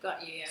accepted.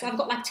 Got you, yeah. So I've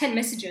got like 10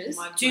 messages.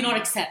 My Do not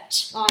God.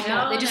 accept. Oh no,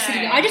 No, they're just no.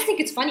 sitting there. I just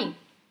think it's funny.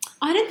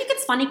 I don't think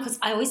it's funny because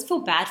I always feel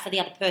bad for the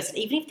other person.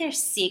 Even if they're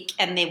sick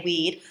and they're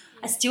weird,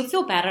 I still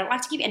feel bad. I don't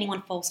like to give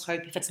anyone false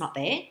hope if it's not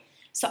there.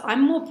 So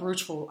I'm more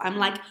brutal. I'm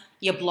like,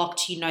 you're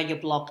blocked, you know you're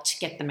blocked,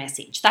 get the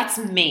message. That's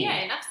me.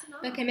 Yeah, enough's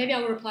enough. Okay, maybe I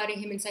will reply to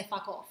him and say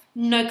fuck off.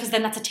 No, because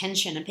then that's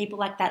attention and people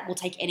like that will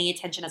take any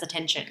attention as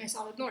attention. Okay, so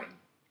I'll ignore him.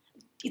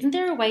 isn't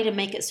there a way to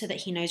make it so that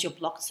he knows you're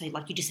blocked, so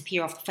like you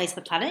disappear off the face of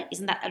the planet?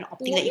 Isn't that an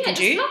thing that you can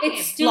do?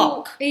 It's still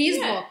Block. it is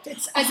blocked.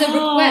 It's as a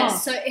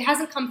request, so it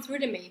hasn't come through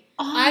to me.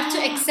 I have to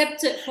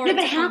accept it for it No,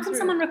 but to how come can through.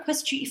 someone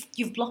request you if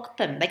you've blocked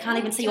them? They can't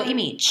even see your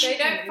image. They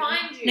don't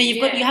find you. No,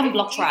 you haven't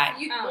blocked right.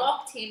 You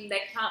blocked him. They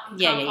can't.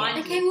 Yeah, Can't find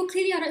Okay, you. well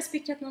clearly I don't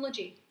speak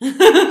technology. This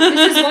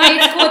is why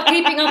it's called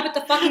keeping up with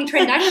the fucking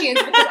Trendashians,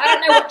 because I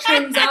don't know what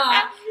trends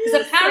are.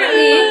 Because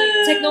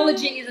apparently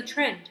technology is a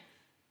trend.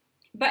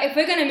 But if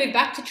we're going to move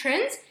back to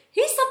trends,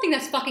 here's something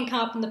that's fucking come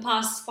up in the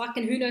past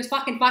fucking who knows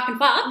fuck.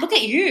 Look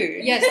at you.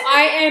 Yes,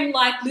 I am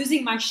like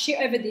losing my shit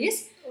over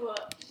this.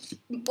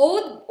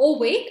 All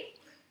week,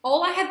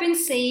 all I have been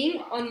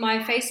seeing on my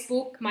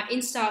Facebook, my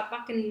Insta,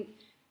 fucking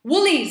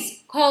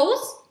Woolies,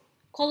 Coles,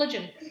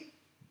 collagen.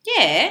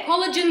 Yeah.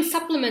 Collagen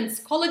supplements,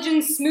 collagen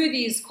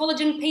smoothies,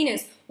 collagen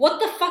penis. What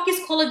the fuck is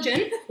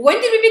collagen? When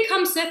did we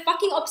become so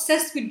fucking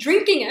obsessed with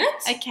drinking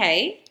it?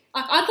 Okay.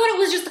 I thought it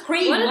was just the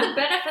cream. What are the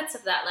benefits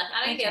of that? Like,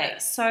 I don't get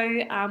it. So,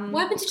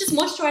 What happened to just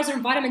moisturizer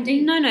and vitamin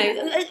D? No.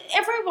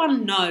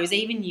 Everyone knows,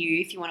 even you,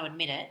 if you want to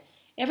admit it,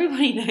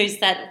 everybody knows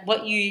that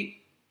what you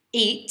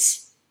eat,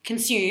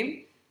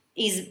 consume,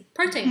 is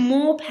Protein.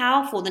 more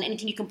powerful than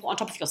anything you can put on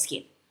top of your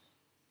skin.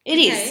 It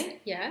is.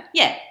 Yeah.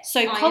 Yeah.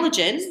 So Iron,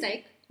 collagen.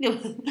 Steak.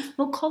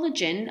 Well,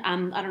 collagen.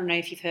 I don't know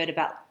if you've heard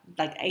about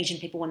like Asian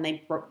people when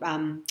they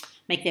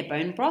make their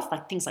bone broth,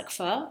 like things like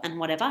pho and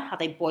whatever, how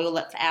they boil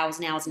it for hours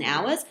and hours and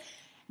hours.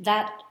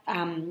 That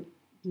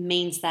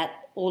means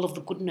that all of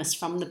the goodness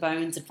from the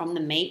bones and from the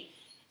meat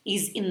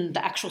is in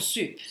the actual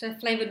soup. So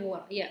flavored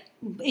water. Yeah.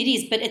 It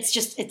is, but it's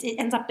just it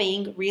ends up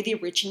being really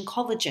rich in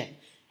collagen.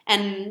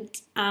 And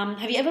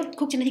have you ever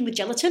cooked anything with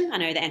gelatin? I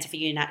know the answer for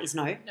you, Nat, is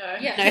no. No.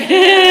 Yeah.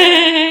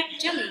 No.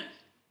 Jelly.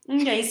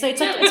 Okay, so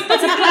it's like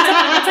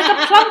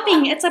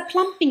a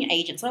plumping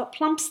agent, so it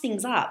plumps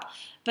things up.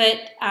 But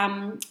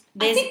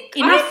there's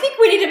I think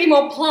we need to be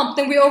more plump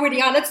than we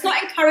already are. Let's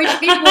not encourage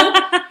people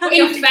For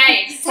your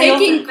face.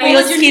 taking for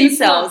your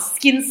collagen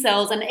skin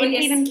cells, and For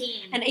your even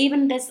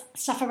skin. there's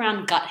stuff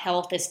around gut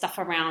health. There's stuff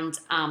around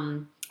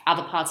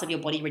other parts of your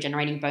body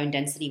regenerating bone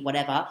density,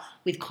 whatever,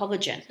 with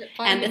collagen.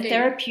 And the Vitamin D.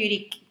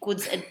 Therapeutic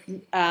Goods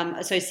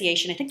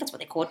Association, I think that's what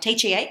they're called,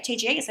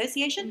 TGA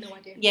Association. No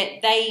idea. Yeah,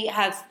 they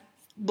have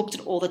looked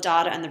at all the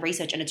data and the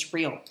research, and it's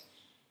real.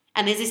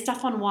 And there's this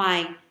stuff on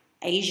why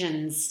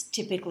Asians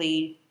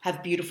typically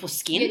have beautiful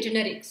skin. Yeah,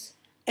 genetics.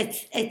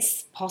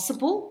 It's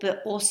possible,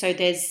 but also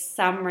there's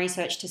some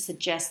research to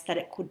suggest that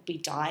it could be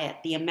diet,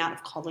 the amount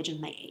of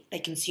collagen they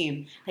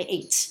consume, they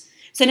eat.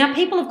 So now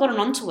people have gotten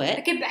onto it.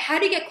 Okay, but how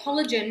do you get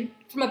collagen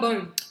from a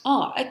bone?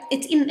 Oh,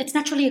 it's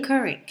naturally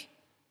occurring.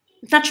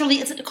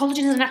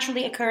 Collagen is a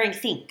naturally occurring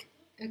thing.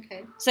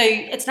 Okay. So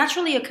it's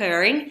naturally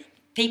occurring.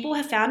 People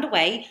have found a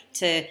way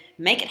to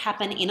make it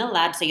happen in a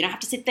lab, so you don't have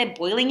to sit there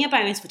boiling your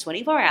bones for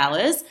 24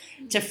 hours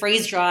to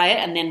freeze dry it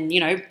and then,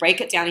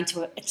 break it down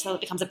until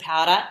it becomes a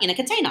powder in a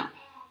container.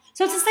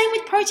 So it's the same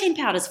with protein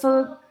powders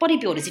for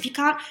bodybuilders. If you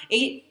can't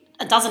eat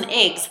a dozen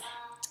eggs,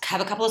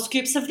 have a couple of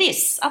scoops of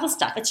this other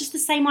stuff. It's just the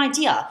same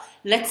idea.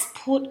 Let's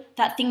put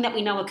that thing that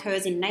we know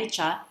occurs in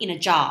nature in a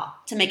jar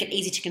to make it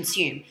easy to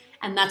consume.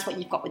 And that's what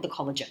you've got with the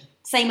collagen.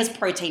 Same as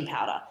protein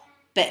powder.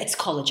 But it's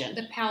collagen.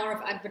 The power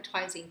of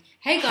advertising.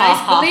 Hey guys,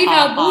 believe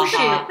our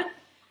bullshit.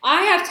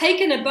 I have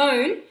taken a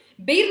bone,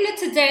 beaten it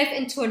to death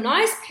into a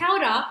nice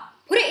powder,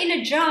 put it in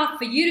a jar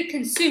for you to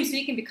consume so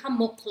you can become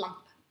more plump.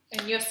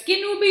 And your skin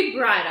will be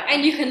brighter.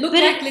 And you can look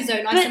like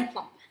Lizzo, nice and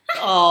plump.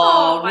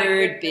 Oh, my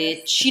rude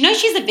goodness. bitch. You know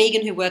she's a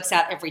vegan who works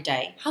out every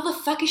day. How the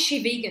fuck is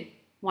she vegan?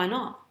 Why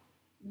not?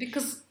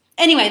 Because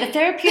Anyway, the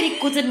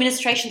Therapeutic Goods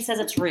Administration says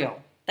it's real.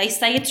 They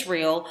say it's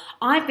real.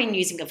 I've been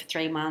using it for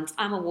 3 months.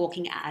 I'm a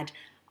walking ad.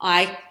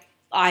 I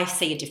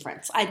see a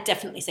difference. I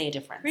definitely see a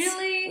difference.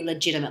 Really?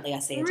 Legitimately, I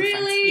see a difference.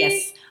 Really?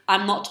 Yes.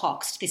 I'm not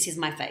toxed. This is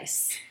my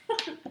face.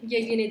 yeah,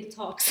 you need the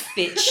talks.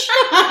 Bitch.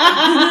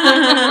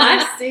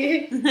 I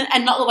see.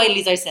 And not the way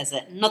Lizzo says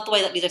it. Not the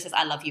way that Lizzo says,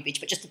 I love you,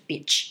 bitch, but just a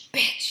bitch.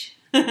 Bitch.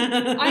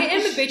 I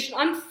am a bitch and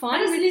I'm What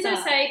fine does with Lizzo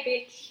that. say,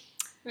 bitch?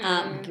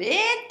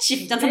 Bitch. If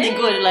you've done something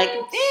good, like,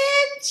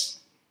 bitch.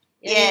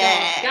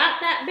 Yeah.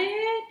 Got that,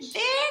 bitch?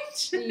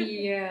 Bitch.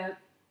 Yeah,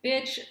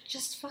 bitch,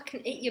 just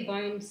fucking eat your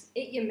bones,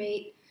 eat your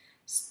meat.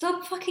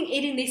 Stop fucking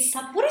eating these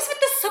what is with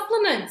the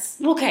supplements?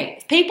 Okay,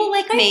 people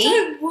like They me,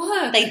 don't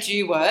work. they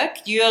do work.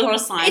 You're a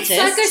scientist.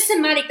 It's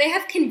psychosomatic. They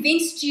have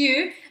convinced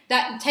you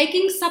that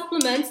taking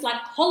supplements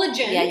like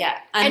collagen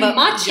and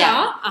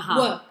matcha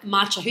work.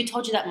 Matcha. Who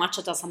told you that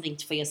matcha does something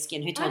for your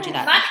skin? Who told you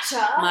that?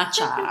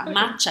 Matcha.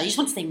 Matcha. You just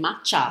want to say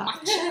matcha.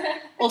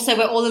 Also,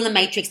 we're all in the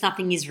matrix.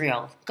 Nothing is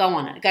real. Go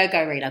on it. Go,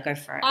 Rita. Go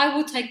for it. I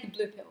will take the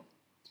blue pill.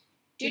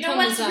 Do you know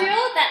what's real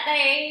that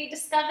they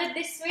discovered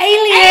this week?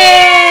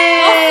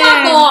 Aliens! Oh,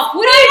 fuck off.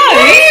 What No.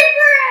 are you doing?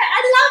 I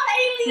love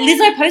aliens.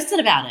 Lizzo posted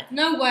about it.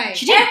 No way.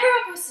 She did.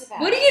 Everyone posted about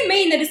What it. do you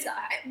mean that it's...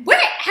 Where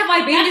have I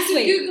You been have this to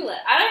week? Google it.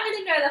 I don't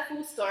really know the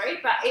full story,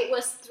 but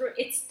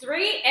it's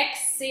 3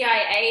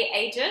 ex-CIA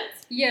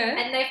agents, Yeah.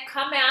 and they've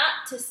come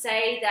out to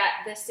say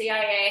that the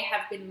CIA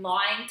have been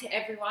lying to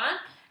everyone,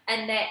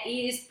 and there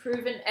is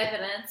proven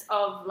evidence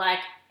of like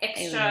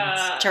extra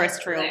Aliens.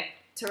 Terrestrial. like,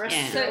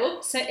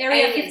 terrestrial. So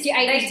Area aliens.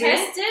 58 They is real?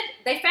 tested.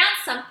 They found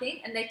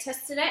something and they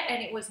tested it,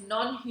 and it was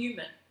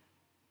non-human.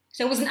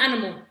 So it was an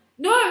animal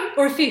No,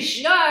 or a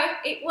fish? no,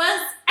 it was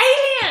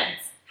aliens.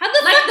 How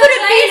the Like fuck the could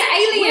it be place an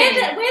alien?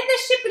 where the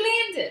ship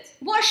landed.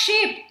 What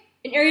ship?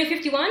 In Area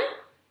 51?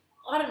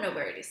 I don't know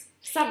where it is.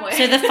 Somewhere.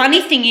 So the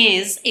funny thing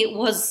is, it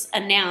was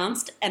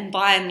announced, and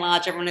by and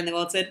large, everyone in the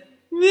world said,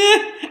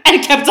 "Meh," and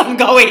it kept on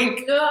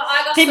going. No,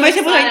 I got Most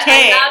people don't excited.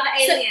 care. I love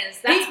So aliens.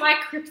 That's my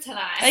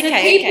kryptonite. So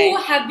Okay, people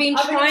have been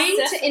I've been trying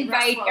obsessed to with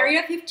invade Roswell.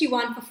 Area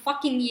 51 for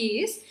fucking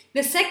years.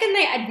 The second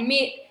they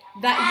admit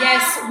that,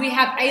 yes, we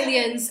have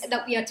aliens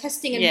that we are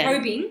testing and Yeah.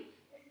 probing,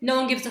 no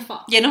one gives a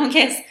fuck. Yeah, no one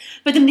cares.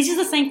 But then this is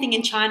the same thing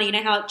in China. You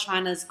know how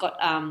China's got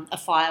a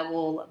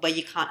firewall where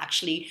you can't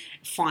actually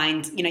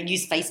find,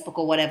 use Facebook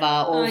or whatever,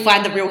 or Oh,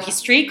 find yeah, the real yeah.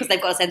 history because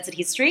they've got a censored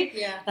history.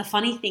 Yeah. The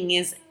funny thing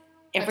is,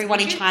 everyone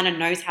in bullshit. China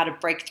knows how to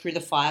break through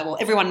the firewall.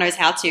 Everyone knows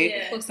how to,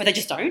 Yeah. but they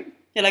just don't.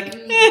 They're like,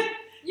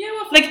 Yeah,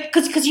 well, like,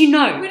 because you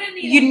know, We don't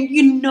need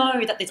you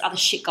know that there's other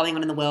shit going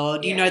on in the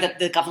world. You Yeah. know that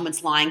the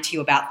government's lying to you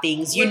about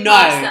things. You we're know,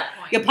 past that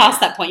point. you're past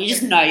that point. You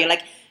just know. You're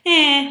like,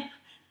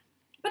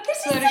 But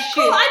this So is so does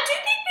cool. shit. I do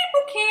think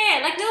people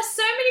care. Like there were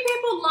so many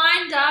people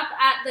lined up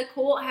at the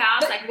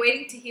courthouse, But- like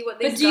waiting to hear what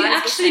these But do you guys were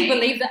actually saying.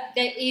 believe that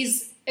there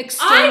is I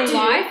external do.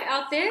 life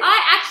out there? I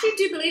actually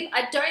do believe.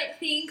 I don't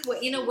think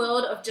we're in a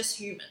world of just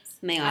humans.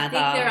 me I either.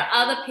 think there are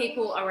other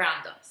people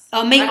around us.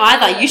 Oh, me Like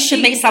either. other You should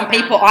meet things some around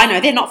people us. I know.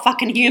 They're not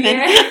fucking human.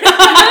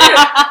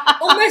 Yeah.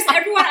 Almost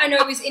everyone I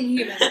know is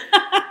inhuman.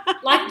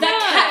 Like that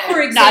No. cat, for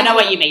No, example. I know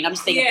what you mean. I'm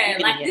just thinking. Yeah,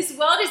 human like idiot. this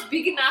world is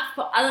big enough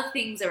for other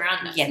things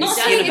around us. Yeah, We this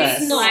just universe.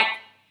 need to, like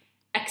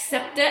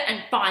accept it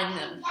and find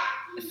them.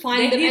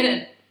 Find They're them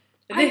hidden.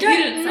 and They're I don't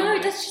hidden know. somewhere.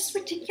 That's just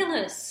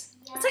ridiculous.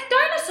 It's like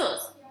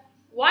dinosaurs.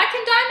 Why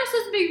can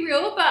dinosaurs be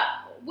real, but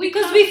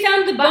Because can't? we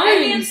found the But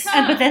aliens bones.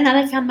 can't. But then now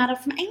they found matter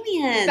from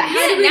aliens. But how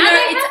Yeah, do we now know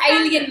they it's have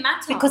found alien it.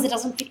 matter? Because it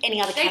doesn't fit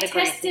any other They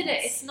category. of tested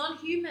it. things. It's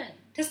non-human.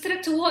 Tested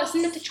it to what?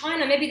 Send it to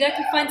China. Maybe they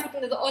can find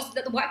something that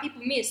the white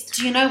people missed.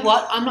 Do you know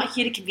what? I'm not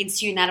here to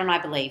convince you. Nat and I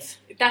believe.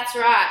 That's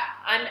right.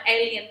 I'm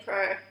alien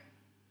pro.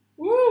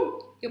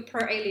 Woo! You're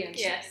pro-alien.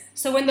 Yes.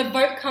 So when the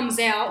vote comes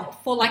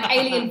out for like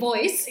alien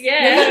voice,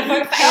 Yeah. you're going to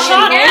vote for Shut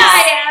alien up. Yeah, voice?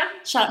 I am.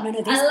 Shut up. No, I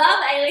these love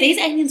aliens. these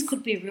aliens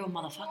could be real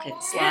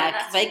motherfuckers. Yeah, Like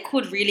that's- they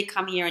could really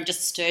come here and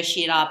just stir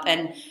shit up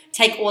and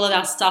take all of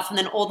our stuff, and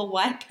then all the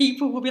white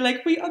people will be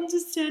like, "We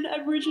understand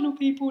Aboriginal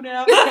people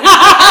now." They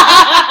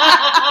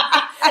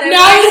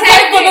Now won't you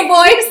take vote for the me.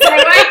 voice. They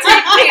won't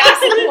take me. I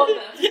support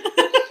them.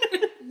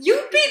 You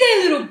be their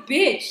little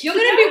bitch. You're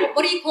going to be,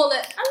 what do you call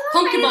it? I love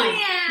Concubine.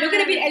 aliens. You're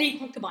going to be an alien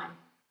concubine.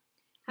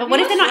 But what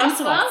if they're not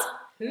into Roswell? us?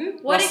 Who?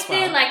 What if Roswell.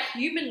 they're like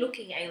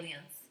human-looking aliens?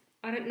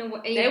 I don't know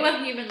what They alien.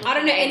 were human-looking. I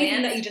don't know anything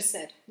aliens. that you just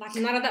said. Like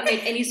none of that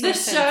made any The sort of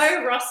sense.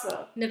 show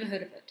Roswell. Never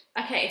heard of it.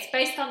 Okay, it's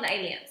based on the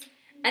aliens,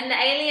 and the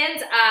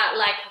aliens are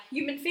like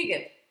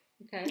human-figured.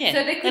 Okay. Yeah,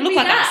 So they they could look be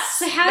like that. us.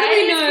 So how The do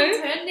we aliens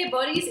know? can turn their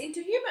bodies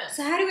into humans?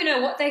 So how do we know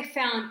what they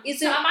found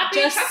isn't So I might be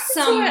just attracted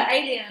some? to an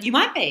alien. You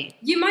might be.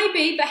 You may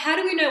be, but how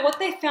do we know what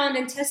they found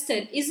and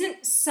tested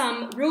isn't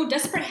some real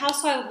desperate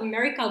housewife of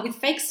America with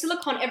fake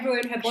silicone everywhere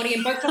in her body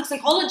and Botox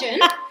and collagen,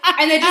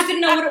 and they just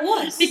didn't know what it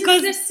was?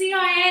 Because- This is the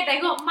CIA, they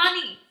got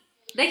money.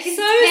 They can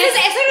So is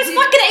test it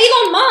fucking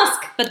Elon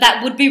Musk. But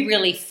that would be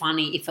really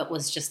funny if it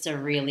was just a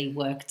really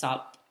worked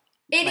up.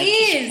 It Like,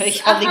 is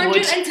Hollywood.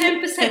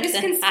 110% this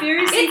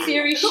conspiracy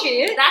theory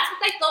shit. That's what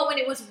they thought when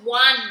it was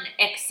one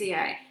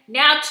XCA.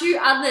 Now 2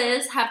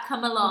 others have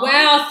come along.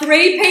 Wow,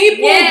 3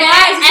 people, Yeah,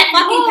 guys! It's a and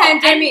fucking more,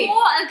 pandemic. And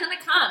more are gonna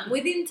come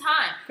within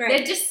time. Great.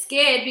 They're just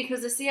scared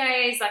because the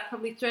CIA is like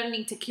probably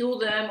threatening to kill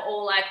them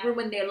or like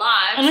ruin their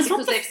lives And it's not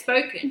because the- they've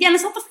spoken. Yeah, and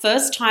it's not the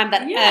first time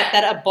that Yeah.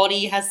 that a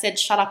body has said,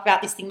 "Shut up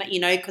about this thing that you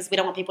know," because we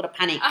don't want people to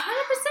panic.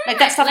 100%. Like,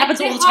 that stuff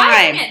happens all they're the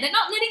hiding time. it. They're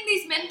not letting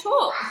these men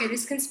talk. Okay,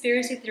 this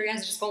conspiracy theory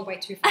has just gone way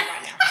too far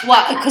right now.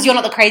 What? Because you're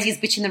not the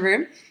craziest bitch in the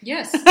room.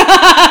 Yes. Do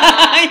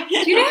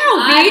you know how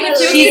I weird it feels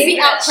to believe be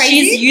out it.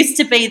 crazy? She's used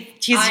to be.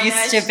 She's I used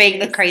know to being she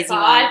the is, crazy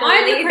but one. I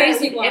I'm the believe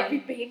crazy it with one. every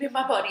beam in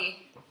my body.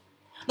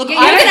 Look, Yeah,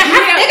 I they're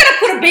don't- gonna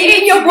put a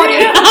beat in your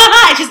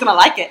body. She's gonna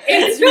like it.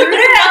 It's You're gonna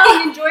real.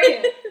 fucking enjoy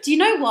it. Do you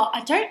know what?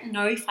 I don't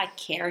know if I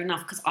care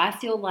enough because I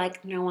feel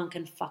like no one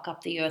can fuck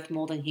up the earth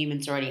more than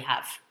humans already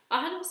have.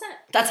 100%.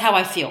 That's how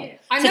I feel.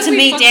 I So know to we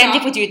me, fucked damned up.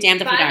 if we do,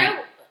 damned if But we I don't.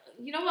 know,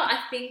 you know what I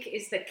think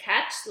is the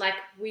catch? Like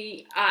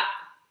we're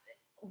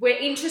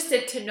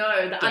interested to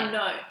know the Yeah.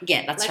 unknown.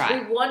 Yeah, that's like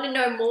right. we want to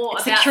know more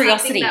It's the about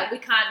curiosity. something that we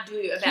can't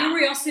do about.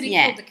 Curiosity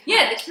Yeah. killed the cat.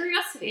 Yeah, the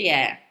curiosity.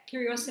 Yeah.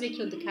 Curiosity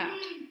killed the cat.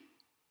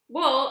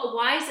 Well,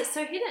 why is it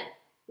so hidden?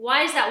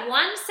 Why is that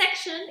one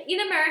section in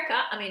America?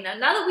 I mean,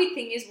 another weird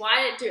thing is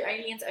why do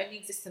aliens only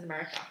exist in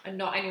America and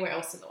not anywhere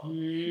else in the world?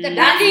 Mm.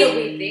 That's the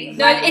weird thing.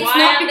 No, Like, it's why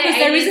not are because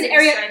there is aliens an in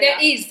area.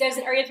 Australia? There's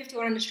an area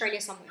 51 in Australia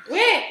somewhere.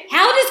 Where?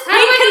 How does How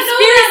am I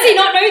conspiracy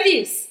not know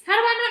this? How do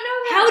I not know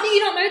that? How do you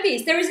not know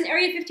this? There is an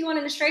Area 51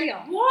 in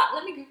Australia. What?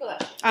 Let me Google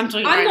it. I'm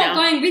doing it I'm right not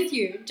now. going with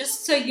you,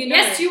 just so you know.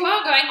 Yes, you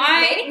are going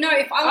with me. No,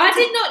 if I I wanted,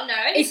 did not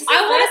know. This if is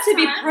I the wanted first to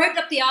be time. probed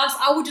up the ass,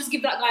 I would just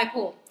give that guy a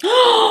call.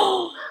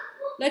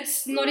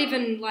 Let's not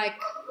even like.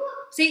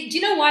 See, do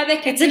you know why they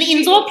kept It's an this shit?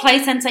 indoor play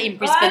centre in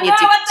Brisbane. I You know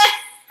did. what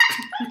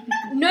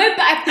the No,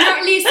 but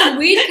apparently some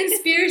weird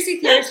conspiracy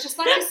theorists, just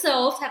like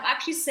yourselves, have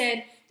actually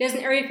said there's an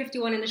Area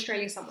 51 in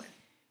Australia somewhere.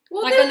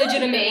 Well, Like there a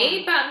legitimate would be,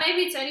 one. but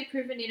maybe it's only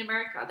proven in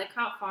America. They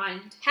can't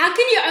find. How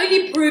can you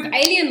only prove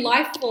alien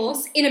life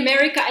force in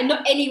America and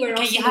not anywhere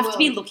Okay, else you in have the to world?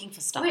 be looking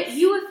for stuff. Wait,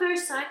 UFO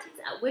sightings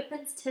at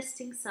weapons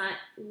testing site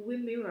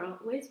Wimmera.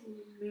 Where's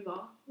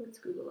Wimmera? Let's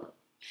Google it.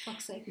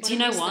 Fuck's sake. Do you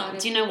know Why what? don't we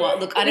Do you know what?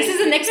 Look, I This don't.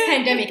 is the next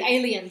pandemic,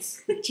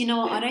 aliens. Do you know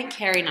what? I don't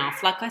care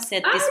enough. Like I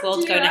said, this Oh,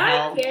 world's dear, going to I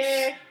hell.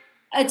 care.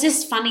 It's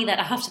just funny that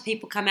after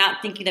people come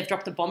out thinking they've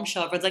dropped a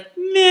bombshell, everyone's like,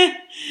 meh.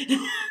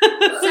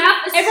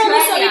 South Everyone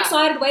was so Australia.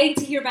 excited waiting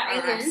to hear about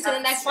Alright, aliens, and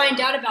then they find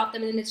out about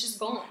them, and then it's just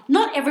gone.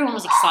 Not everyone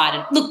was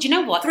excited. Look, do you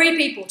know what? 3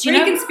 people. Do you 3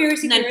 know-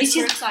 conspiracy no, theorists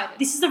this were is- excited.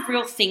 This is the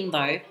real thing,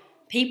 though.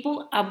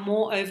 People are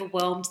more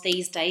overwhelmed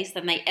these days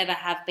than they ever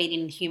have been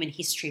in human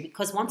history,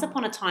 because once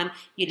upon a time,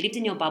 you lived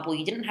in your bubble,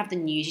 you didn't have the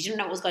news, you didn't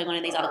know what was going on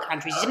in these other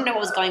countries, you didn't know what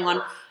was going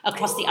on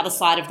across the other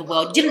side of the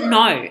world, you didn't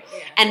know.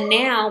 And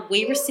now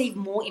we receive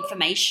more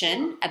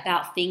information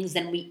about things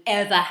than we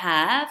ever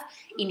have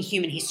in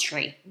human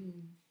history.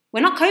 We're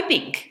not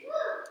coping.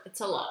 It's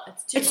a lot.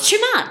 It's It's too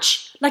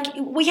much. Like,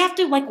 we have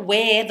to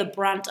wear the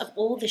brunt of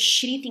all the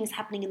shitty things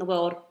happening in the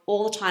world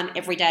all the time,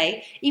 every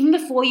day. Even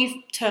before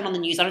you turn on the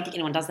news, I don't think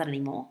anyone does that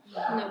anymore.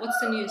 No, what's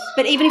the news?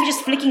 But even if you're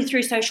just flicking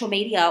through social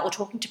media or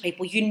talking to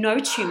people, you know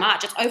too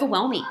much. It's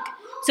overwhelming.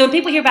 So when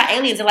people hear about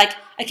aliens, they're like,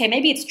 okay,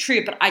 maybe it's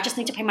true, but I just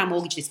need to pay my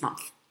mortgage this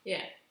month.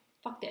 Yeah.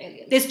 Fuck the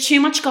aliens. There's too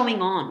much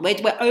going on. We're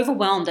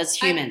overwhelmed as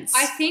humans.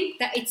 I think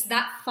that it's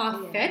that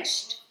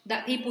far-fetched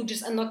that people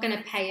just are not going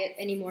to pay it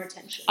any more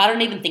attention. I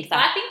don't even think But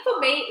that. I think for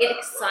me, it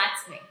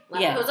excites me.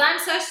 Like, Yeah. because I'm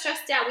so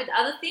stressed out with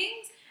other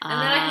things, and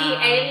then I hear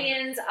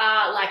aliens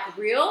are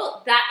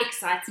real. That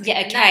excites me. Yeah,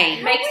 And okay.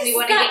 that makes How me is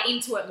want to that? get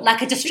into it more.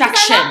 Like a Because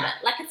distraction. I love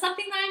it. Like, it's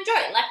something that I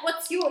enjoy. Like,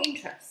 what's your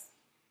interest?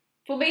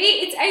 For me,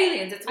 it's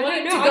aliens. It's I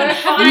wanting don't to know. go I don't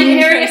have find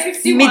any Area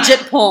interest. 51.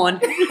 Midget porn.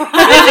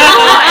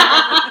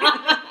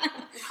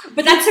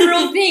 But that's a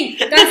real thing.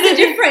 That's the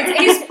difference. It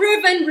is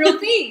proven real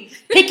thing.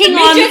 Picking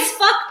Midgets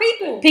fuck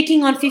people.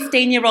 on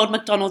 15-year-old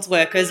McDonald's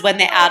workers when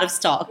they're out of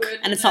stock,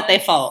 and it's not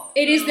their fault.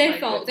 It is Oh their my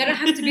fault. They don't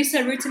have to be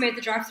so rude to make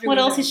the drive-through. What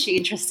else window. is she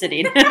interested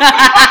in? Attack.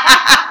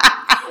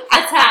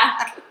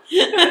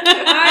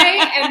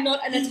 I am not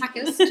an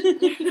attackist.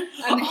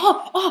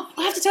 I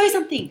have to tell you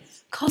something.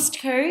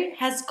 Costco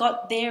has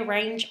got their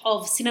range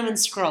of cinnamon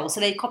scrolls, so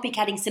they're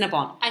copycatting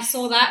Cinnabon. I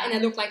saw that and they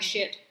look like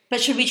shit. But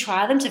should we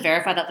try them to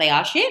verify that they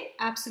are shit?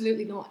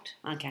 Absolutely not.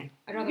 Okay.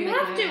 I'd rather You make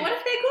have my to. own. What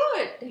if they're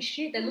good? They're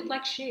shit. They look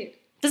like shit.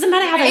 Doesn't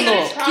matter how they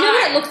Okay, look. try. Do you know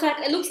what it looks like?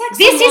 It looks like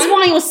This is someone...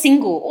 why you're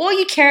single. All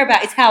you care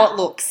about is how it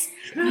looks.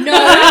 No,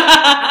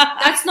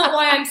 that's not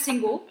why I'm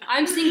single.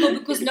 I'm single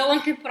because no one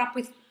can put up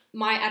with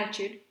my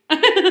attitude.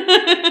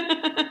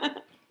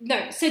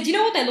 No. So do you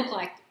know what they look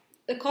like?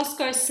 The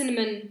Costco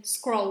cinnamon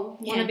scroll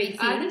wannabe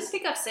I don't things.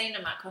 think I've seen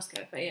them at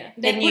Costco, but yeah.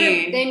 They They're put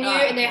new. They're new,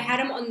 Oh, and they okay. had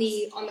them on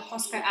the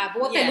Costco app.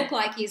 But what Yeah. they look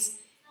like is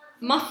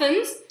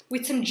muffins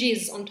with some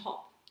jizz on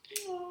top.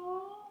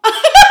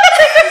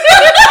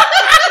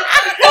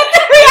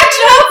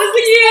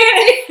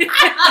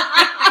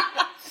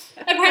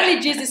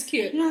 Apparently, jizz is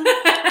cute.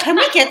 Can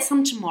we get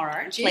some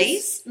tomorrow, Jizz?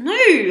 please? No,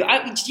 you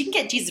can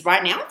get jizz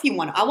right now if you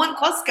want. I want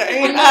Costco.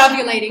 I'm not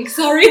ovulating.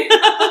 Sorry. You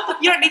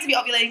don't need to be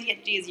ovulating to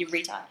get jizz, you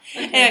retard.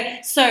 Okay.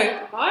 Anyway, so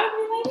Am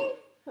I ovulating?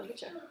 Let me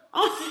check.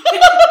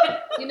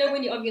 You know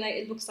when you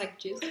ovulate, it looks like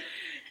jizz.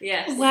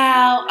 Yes.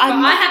 wow, But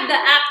I have the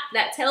app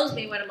that tells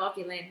me when I'm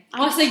ovulating.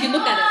 Oh, so you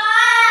look at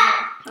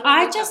it.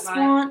 I just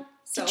want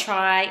So to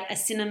try a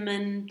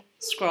cinnamon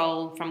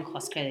scroll from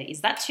Costco.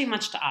 Is that too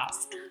much to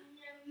ask?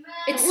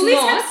 It's Will these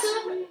have not.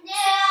 cinnamon?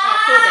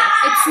 Oh, cool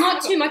then. It's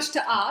not too much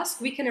to ask.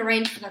 We can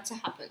arrange for that to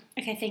happen.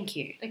 Okay, thank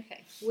you.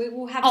 Okay.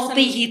 We'll have I'll some.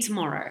 be here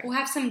tomorrow. We'll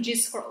have some jizz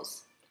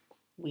scrolls.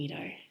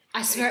 Weirdo.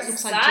 I swear it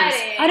looks like Exciting.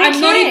 jizz. I don't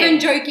I'm not care. even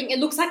joking. It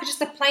looks like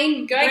just a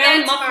plain Go brown there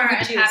muffin tomorrow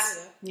with and have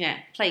jizz. it. Yeah,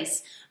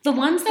 please. The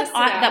ones that Test it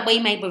out. that we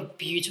made were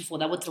beautiful.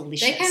 They were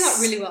delicious. They came out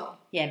really well.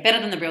 Yeah, better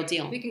than the real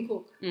deal. We can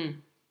cook.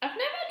 I've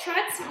never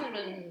tried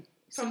cinnamon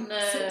from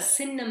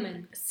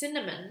Cinnamon.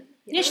 cinnamon.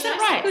 Yeah, she's What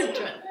right. did I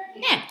say?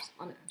 Yeah.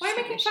 Why are you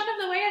making fun of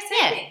the way I say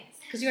Yeah. things?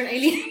 Because you're an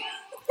alien.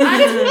 I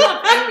just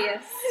love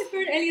aliens.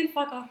 You're an alien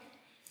fucker.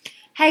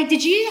 Hey,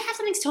 did you have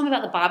something to tell me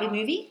about the Barbie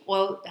movie,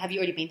 or have you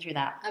already been through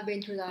that? I've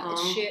been through that. Oh,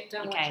 It's shit.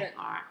 Don't watch Okay, it.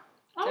 all right.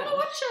 I want to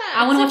watch it.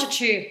 I want to watch it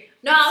too.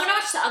 No, I want to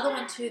watch the other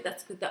one too.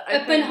 That's good. The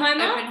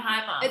Oppenheimer?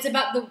 Oppenheimer. It's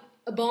about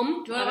a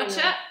bomb. Do you want to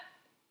watch it?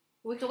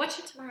 We can watch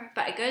it tomorrow,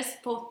 but it goes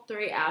for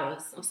 3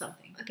 hours or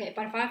something. Okay,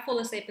 but if I fall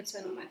asleep, it's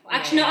not my fault.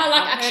 Actually, no, I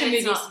like I've action heard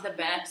movies. It's not the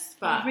best,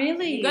 but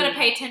Really? you got to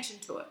pay attention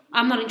to it.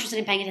 I'm not interested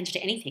in paying attention to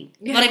anything.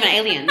 Not even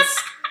aliens.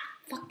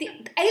 Fuck, the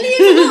aliens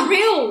are not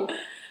real.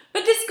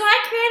 But this guy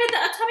created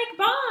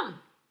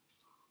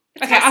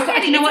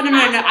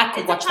I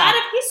could watch It's a part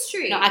that. of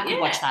history. No, I could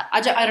watch that.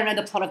 I don't know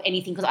the plot of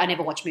anything because I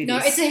never watch movies. No,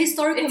 it's a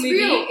historical It's movie.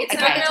 real. It's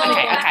Okay, about the time of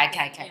okay,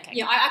 life. okay.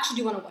 Yeah, I actually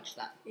do want to watch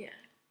that. Yeah.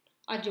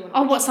 I do want to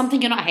Oh, watch what,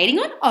 something you're not hating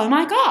on? Oh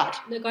my God.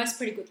 The guy's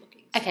pretty good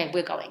looking. So. Okay,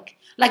 we're going.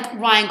 Like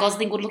Ryan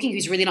Gosling good looking,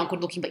 who's really not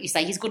good looking, but you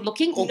say he's good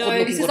looking, or No, good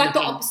looking, this is good like the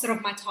looking? opposite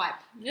of my type.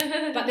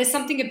 But there's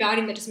something about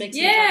him that just makes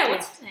him Yeah, attractive.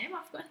 what's his name?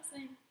 I forgot his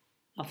name.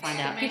 I'll find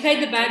out. He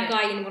played the bad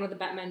guy in one of the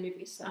Batman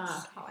movies, so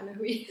that's how I know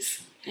who he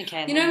is.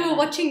 Okay. You know, we were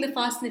watching the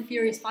Fast and the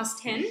Furious,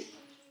 Fast 10,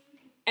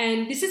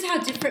 and this is how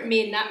different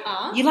me and Nat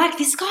are. You like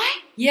this guy?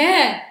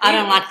 Yeah. I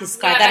don't like this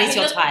guy. No, That but is he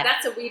your look- type.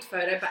 That's a weird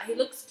photo, but he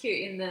looks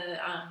cute in the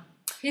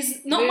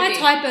He's not my movie.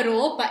 type at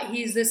all, but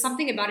there's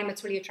something about him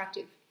that's really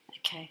attractive.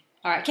 Okay.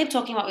 All right. Keep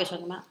talking about what we're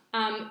talking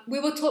about.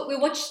 We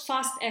watched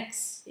Fast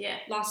X yeah.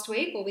 last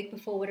week or week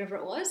before, whatever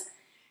it was,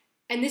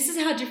 and this is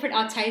how different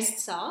our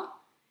tastes are.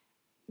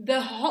 The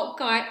hot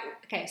guy.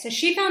 Okay, so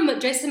she found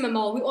Jason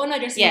Momoa. We all know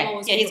Jason Yeah, Momoa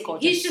was yeah, he's good.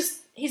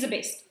 gorgeous. He's a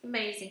beast.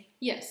 Amazing.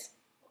 Yes.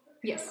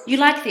 You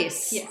like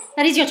this? Yes.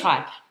 That is your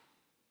type.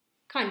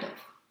 Kind of.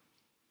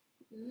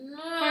 No,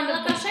 Kind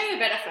of. I'll show you a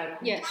better photo.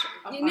 Yes.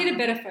 I'll You find need a it.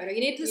 better photo. You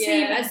need to see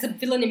him Yeah. as the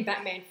villain in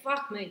Batman.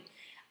 Fuck me.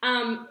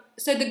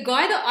 So the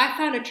guy that I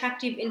found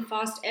attractive in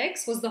Fast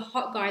X was the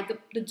hot guy,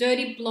 the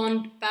dirty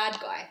blonde bad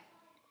guy.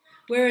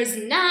 Whereas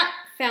Nat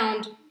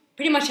found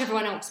pretty much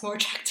everyone else more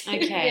attractive.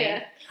 Okay.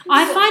 Yeah.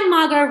 I find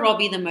Margot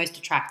Robbie the most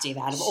attractive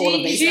out of all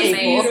of these she's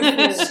people.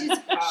 beautiful. She's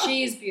hot.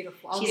 She is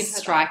beautiful. I'll She's give her that.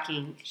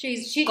 striking.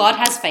 She. God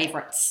has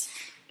favourites.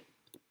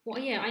 Well,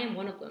 yeah, I am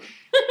one of them.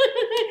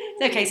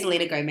 It's okay,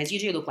 Selena Gomez. You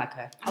do look like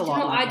her. A lot.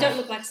 No, like I her. don't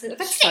look like Selena.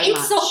 That's So an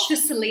insult much. to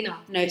Selena.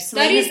 No, That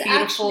Selena's is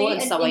beautiful, actually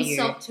and an so are you.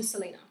 insult to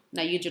Selena.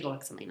 No, you do look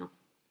like Selena.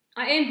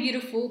 I am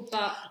beautiful,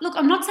 but Look,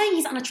 I'm not saying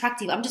he's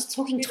unattractive. I'm just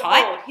talking He's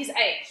type. old. He's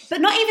aged. But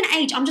not even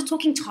age. I'm just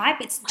talking type.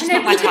 It's I just know,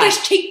 not my look at type.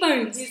 those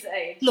cheekbones. He's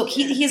aged. Look,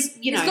 he's,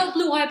 you know. He's got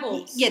blue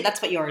eyeballs. Yeah,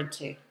 that's what you're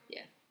into.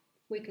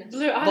 Weakness.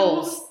 Blue Balls.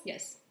 eyeballs.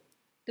 Yes.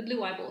 The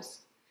blue eyeballs.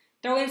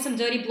 Throw in some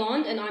dirty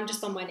blonde and I'm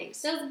just on my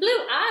knees. Those blue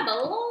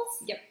eyeballs.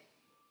 Yep.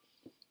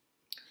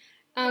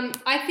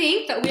 I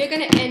think that we're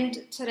going to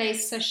end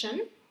today's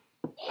session.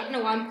 I don't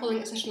know why I'm calling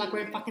it a session like we're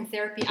in fucking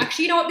therapy.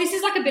 Actually, you know what? This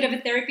is like a bit of a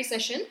therapy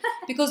session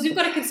because we've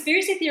got a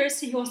conspiracy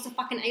theorist who wants to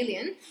fuck an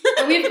alien.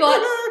 And we've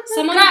got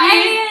someone Got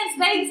here, aliens.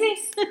 They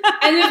exist.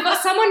 and we've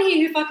got someone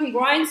here who fucking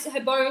grinds her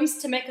bones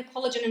to make a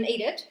collagen and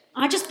eat it.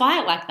 I just buy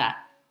it like that.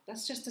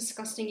 That's just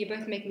disgusting. You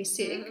both make me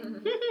sick.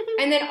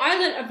 And then I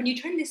learned of a new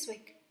trend this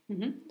week.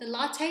 Mhm. The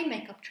latte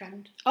makeup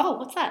trend. Oh,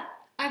 what's that?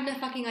 I have no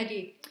fucking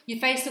idea. Your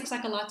face looks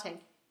like a latte.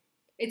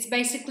 It's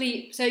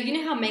basically, so you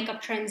know how makeup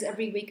trends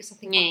every week is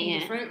something Yeah, fucking yeah.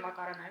 different? Like,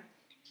 I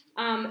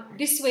don't know.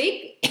 This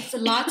week, it's a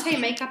latte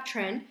makeup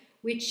trend,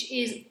 which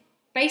is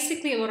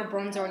basically a lot of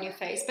bronzer on your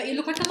face, but you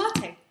look like a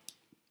latte.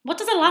 What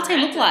does a latte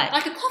look like?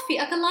 Like a coffee,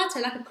 like a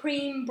latte, like a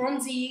cream,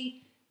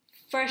 bronzy,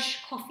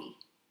 fresh coffee.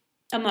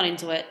 I'm not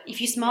into it.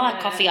 If you smell like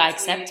Yeah, coffee, I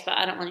it's accept, weird. but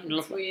I don't want you to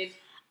look It's like weird.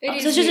 It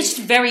is so it's weird. just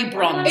very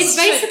bronze. It's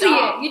so basically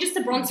dark. it. You're just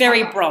a bronze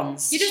very fucker.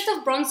 bronze. You're just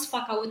a bronze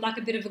fucker with like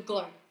a bit of a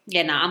glow.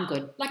 Yeah, nah, I'm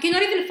good. Like you're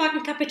not even a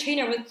fucking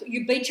cappuccino with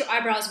you bleach your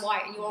eyebrows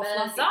white and you're all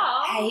fluffy.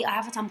 Bizarre. Hey, I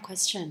have a dumb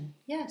question.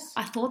 Yes.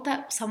 I thought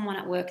that someone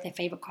at work, their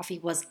favourite coffee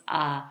was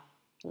a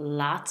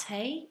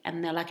latte,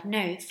 and they're like,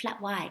 no, flat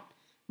white. I'm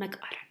like,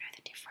 I don't know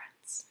the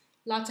difference.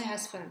 Latte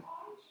has foam.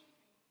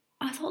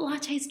 I thought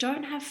lattes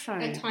don't have A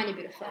foam. tiny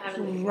bit of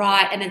foam.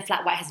 Right, and then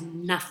flat white has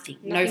nothing,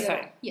 no Nothing at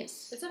foam. all.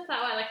 Yes. Isn't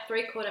that like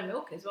 3/4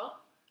 milk as well?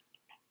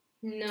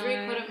 No.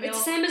 3/4 It's milk the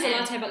same as a and-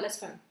 latte but less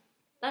foam.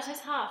 That's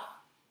just half.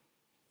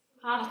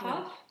 Half. Half?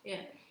 milk. Yeah.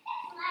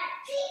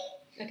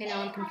 Okay,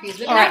 now I'm confused.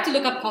 We're All gonna right. have to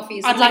look up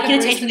coffees. I'd We're like gonna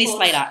you to barista teach me this course.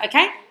 later,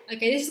 okay?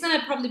 Okay, this is we're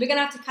gonna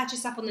have to catch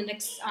us up on the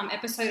next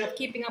episode of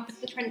Keeping Up with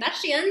the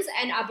Kardashians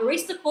and our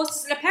barista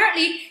courses and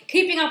apparently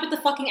keeping up with the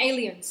fucking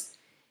aliens.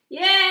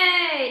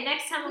 Yay!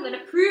 Next time I'm going to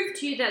prove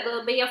to you that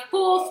there'll be a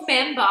 4th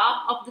member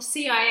of the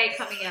CIA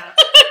coming out.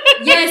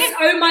 Yes,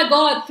 oh my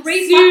god,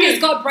 3 Soon. fuckers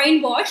got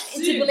brainwashed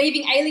into Soon.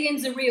 believing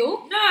aliens are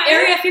real. No.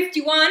 Area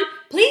 51,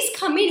 please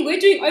come in.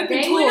 We're doing open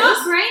They tours. were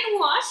not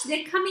brainwashed.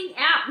 They're coming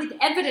out with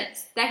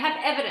evidence. They have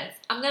evidence.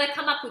 I'm going to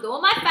come up with all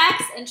my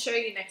facts and show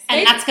you next And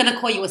week. that's going to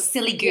call you a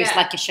silly goose Yeah.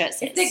 like your shirt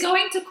says. If they're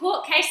going to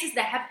court cases,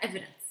 they have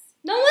evidence.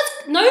 No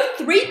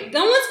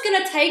one's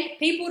gonna take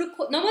people to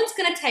court. No one's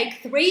gonna take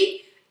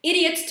 3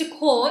 idiots to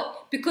court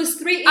because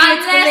 3 idiots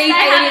Unless they believe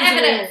have aliens are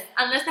evidence. real.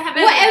 Unless they have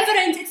What evidence.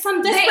 evidence? It's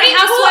some They're desperate in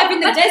housewife court, in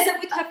the but- desert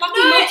with her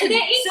fucking No, melted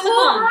they're in silicone.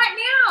 court right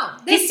now.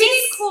 They've This been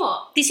is- in court.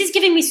 This is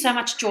giving me so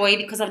much joy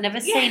because I've never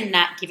seen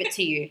Nat give it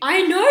to you.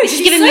 I know. This is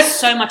she's giving me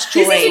so- so much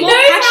This joy. is She more knows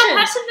passion. how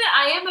passionate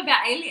I am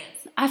about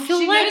aliens. I feel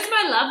She like knows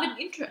my love and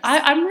interest.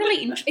 I'm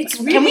really interested. It's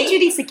Can we really- do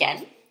this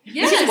again?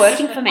 Yes. This is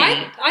working for me.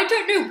 I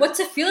don't know what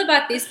to feel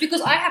about this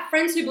because I have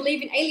friends who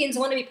believe in aliens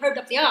and want to be probed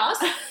up the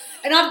arse,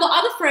 and I've got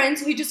other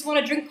friends who just want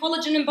to drink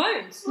collagen and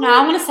bones. No,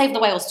 I want to save the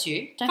whales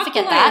too. Don't Fuck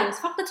forget the that. whales.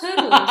 Fuck the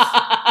turtles.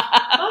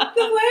 Fuck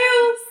the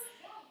whales.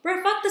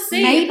 Bro, fuck the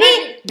sea.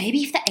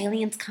 Maybe if the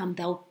aliens come,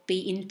 they'll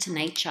be into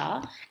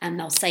nature and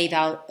they'll save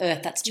our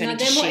Earth that's turning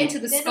to they're shit. more into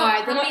the They're sky.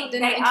 not They're not coming.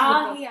 They into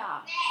are the... here.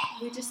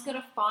 We just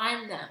gotta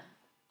find them.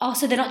 Oh,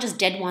 so they're not just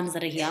dead ones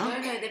that are here?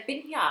 No, they've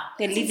been here.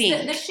 They're Since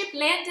living. The ship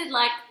landed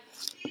like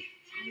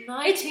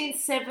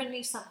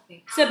 1970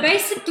 something. So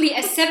basically,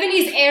 a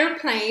 70s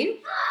airplane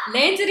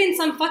landed in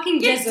some fucking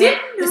desert. did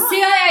The not.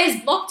 CIA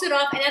has blocked it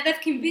off, and now they've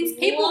convinced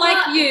people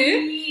like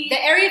you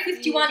that Area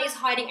 51 is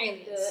hiding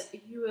aliens.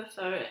 The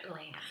UFO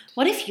land.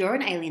 What if you're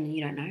an alien and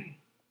you don't know?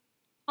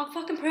 I'll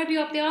fucking probe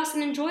you up the arse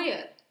and enjoy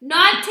it.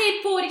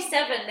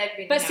 1947 they've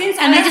been But here. since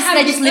And I they don't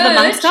have just the live urge-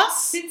 amongst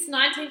us? Since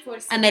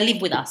 1947. And they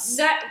live with us?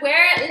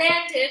 Where it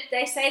landed,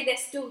 they say they're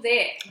still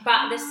there,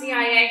 but the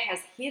CIA has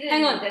hidden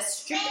Hang on. the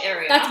strip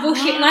area. That's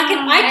bullshit, and I can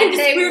And they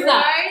disprove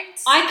that. won't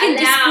I can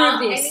allow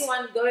disprove this.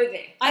 anyone go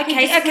there. I can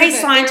Okay, disprove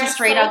it. scientist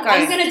Rita, go.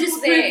 I'm going to Still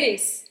disprove there.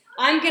 this.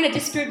 I'm going to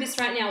disprove this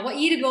right now. What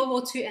year did World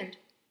War II end?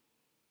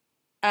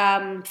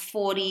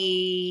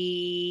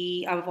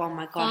 40... Oh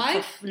my God.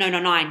 Five? No,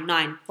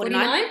 9.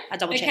 49? I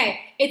double check. Okay,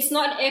 it's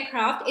not an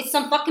aircraft. It's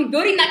some fucking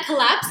building that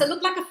collapsed. It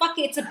looked like a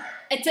fucking...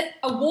 It's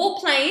a war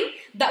plane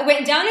that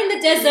went down in the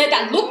desert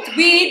that looked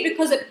weird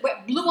because it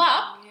blew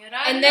up. You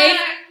don't And know. they've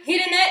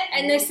hidden it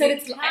and they said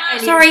it's...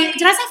 aliens. Sorry,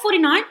 did I say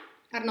 49?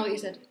 I don't know what you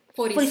said.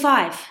 40s.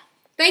 45.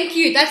 Thank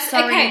you. That's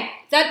Sorry. okay.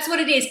 That's what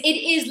it is. It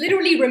is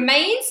literally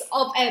remains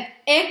of an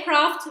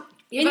aircraft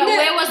in But the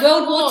where was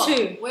World the War war?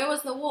 II. Where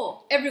was the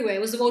war? Everywhere.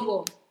 It was the World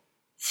War.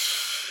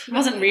 It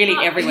wasn't really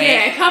everywhere.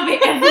 Yeah, it can't be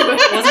everywhere.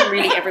 It wasn't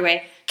really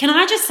everywhere. Can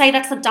I just say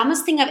that's the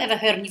dumbest thing I've ever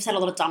heard, and you've said a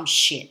lot of dumb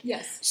shit.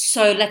 Yes.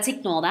 So let's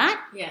ignore that.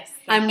 Yes.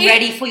 I'm It-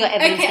 ready for your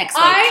evidence Okay, next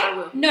week. I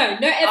will. no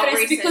evidence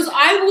research because it.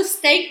 I will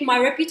stake my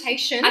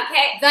reputation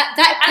Okay. that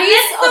Unless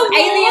piece the of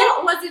alien.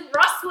 war was in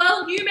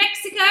Roswell, New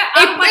Mexico.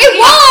 It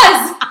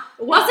was.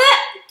 Was it?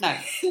 No.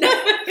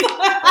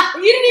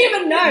 You didn't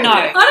even know. No.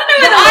 I don't know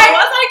But where the war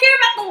was. I don't care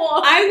about the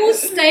war. I will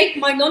stake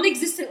my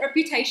non-existent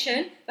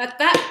reputation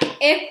that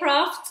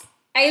aircraft,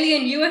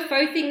 alien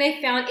UFO thing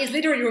they found is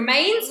literally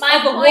remains My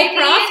of a point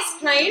Warcraft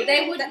is, plane.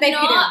 They would that they've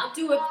not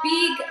do a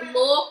big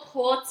law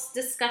courts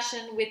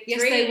discussion with Yes,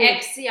 three they would.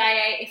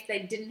 ex-CIA if they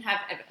didn't have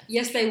evidence.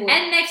 Yes, they will.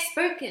 And they've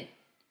spoken.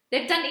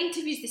 They've done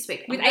interviews this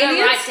week. With I'm gonna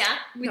aliens? Write down.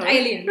 With No.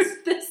 aliens.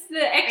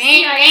 the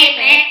ex-CIA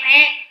men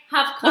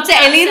have come What's the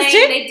out aliens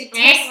saying do? they did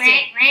testing.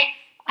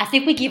 I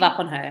think we give up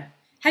on her.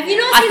 Have you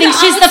not I seen think the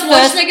she's the Arnold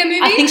first. Schwarzenegger movie?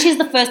 I think she's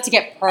the first to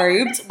get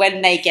probed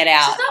when they get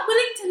out. She's not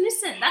willing to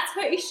listen. That's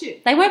her issue.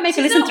 They won't make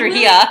her She's listen not through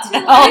willing here.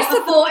 to Oh. First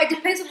of all, it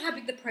depends on how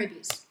big the probe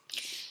is.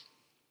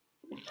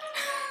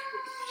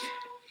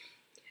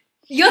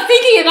 You're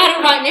thinking about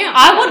it right now.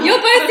 I would-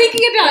 You're both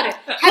thinking about it.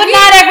 Have Good you-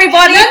 night,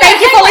 everybody. No,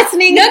 Thank you hang for on.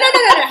 listening. No.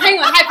 Hang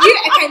on. Have you?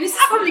 Okay, this is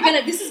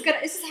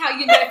how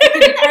you know if you can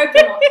be probed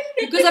or not.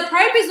 Because a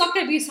probe is not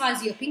going to be the size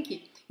of your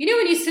pinky. You know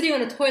when you're sitting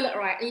on a toilet,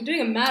 right, and you're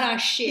doing a mad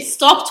ass shit,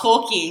 Stop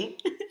talking.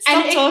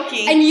 Stop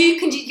talking. and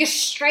you're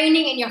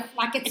straining, and you're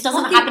like it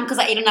doesn't happen because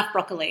I eat enough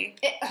broccoli.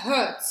 It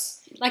hurts.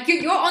 Like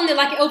you're on there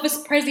like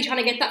Elvis Presley trying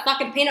to get that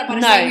fucking peanut butter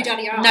No, sandwich out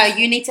of your ass. no,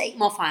 you need to eat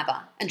more fiber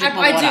and drink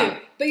more I water.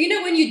 do. But you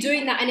know when you're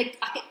doing that and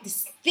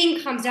this thing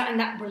comes out and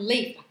that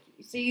relief,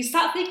 so you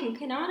start thinking,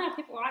 okay, now I know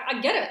people, I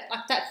get it.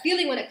 Like that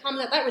feeling when it comes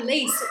out, that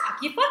release,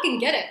 like, you fucking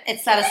get it.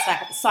 It's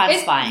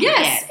satisfying.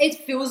 Yes, it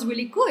feels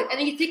really good. And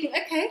then you're thinking,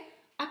 okay,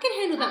 I can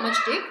handle that much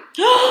dick.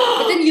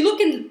 But then you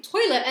look in the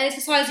toilet and it's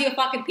the size of your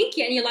fucking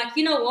pinky and you're like,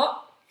 you know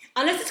what?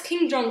 Unless it's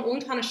Kim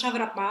Jong-un trying to shove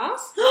it up my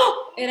ass,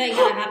 it ain't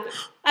gonna happen.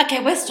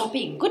 Okay, we're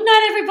stopping. Good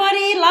night,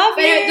 everybody. Love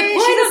But you. the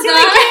point She's a of silly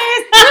that-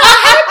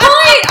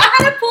 kid. I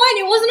had a point.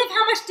 It wasn't of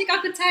how much dick I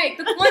could take.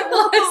 The point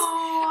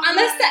was,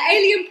 unless the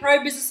alien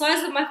probe is the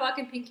size of my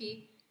fucking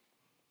pinky,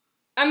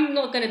 I'm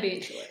not gonna be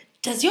into it.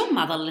 Does your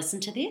mother listen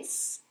to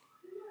this?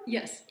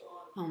 Yes,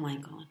 Oh my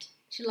god.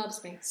 she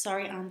loves me.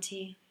 Sorry,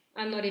 auntie.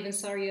 I'm not even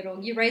sorry at all.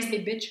 You raised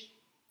me, bitch.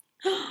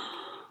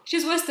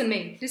 She's worse than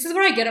me. This is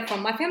where I get it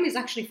from. My family's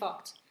actually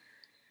fucked.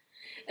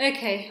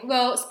 Okay,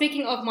 well,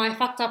 speaking of my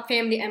fucked up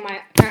family and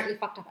my apparently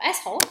fucked up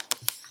asshole,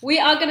 we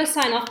are going to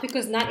sign off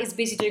because Nat is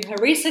busy doing her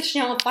research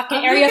now on fucking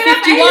I'm Area looking up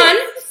 51.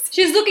 aliens.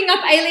 She's looking up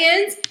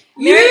aliens.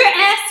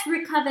 US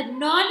recovered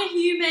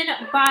non-human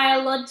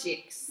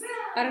biologics.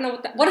 I don't know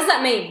what does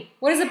that mean?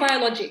 What is a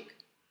biologic?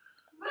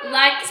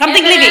 Like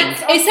Something evidence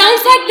living. of It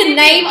sounds something like the living.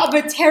 name of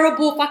a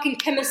terrible fucking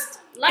chemist.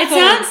 Like It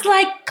sounds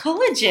like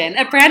collagen,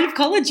 a brand of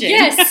collagen.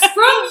 Yes.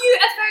 from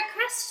UFO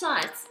crash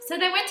sites. So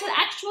they went to the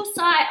actual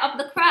site of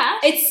the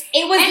crash.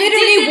 It was And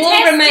literally did the war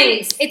testing.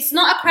 remains. It's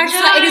not a crash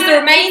No, site. It is the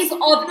remains it's of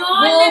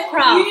warcraft.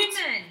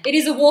 non-human. It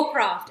is a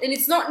warcraft, and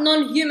it's not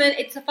non-human.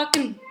 It's a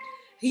fucking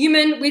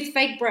human with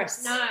fake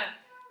breasts. No.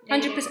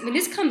 100%. When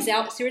this comes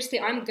out, seriously,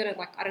 I'm gonna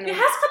I don't know. It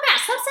has come out.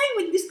 Stop saying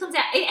when this comes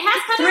out. It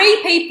has come out.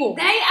 3 people.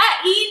 They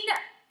are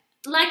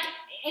in like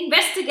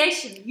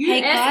investigation.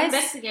 US guys.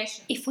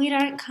 investigation. If we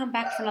don't come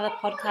back for another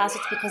podcast,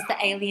 it's because the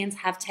aliens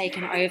have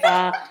taken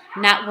over.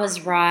 Nat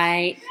was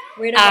right.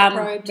 Rita got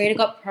probed. Rita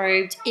got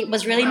probed. It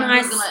was really I'm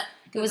nice. Google it.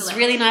 It was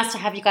really nice to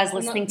have you guys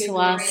listening to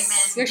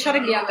us. You're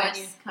shutting me up, aren't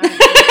you? Currently.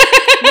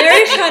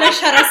 Mary's trying to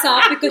shut us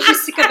up because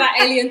she's sick of our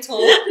alien talk.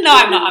 No,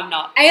 I'm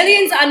not.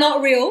 Aliens are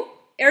not real.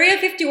 Area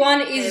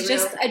 51 is They're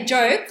just real. a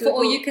joke for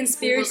all you Google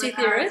conspiracy the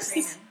current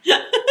theorists.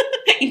 Freeman.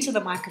 Into the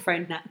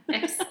microphone, Nat.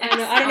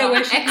 I don't know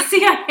where she-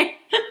 XCI.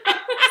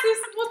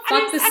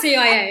 Fuck the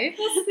CIA.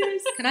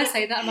 Can I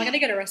say that? Am I going to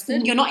get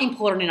arrested? You're not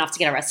important enough to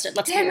get arrested.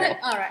 Let's be Damn real. it.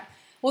 All right.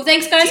 Well,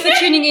 thanks guys for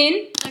tuning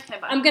in. Okay,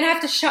 bye. I'm going to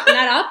have to shut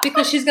Nat up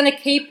because she's going to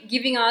keep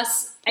giving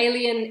us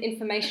alien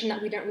information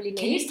that we don't really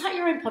Can you need. start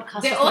your own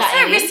podcast? They're for that, also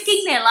aliens?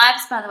 risking their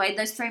lives, by the way.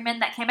 Those 3 men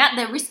that came out,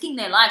 they're risking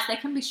their lives. They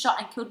can be shot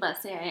and killed by the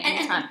CIA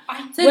anytime.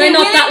 So We're they're not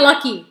willing- that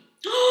lucky.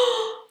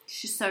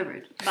 She's so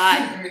rude.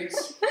 Bye.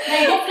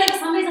 Hey, what flavor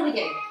Sundays are we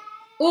getting?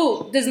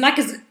 Oh, does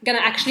Macca's going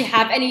to actually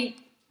have any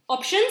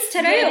options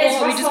today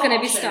or are we just going to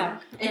be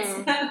stuck?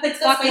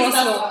 Fuck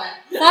Roswell.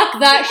 Fuck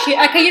that shit.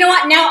 Okay, you know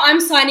what? Now I'm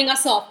signing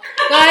us off.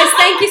 Guys,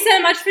 thank you so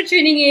much for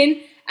tuning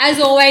in. As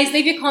always,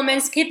 leave your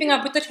comments. Keeping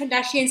up with the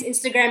Kardashians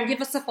Instagram.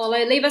 Give us a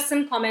follow. Leave us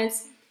some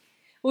comments.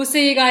 We'll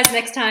see you guys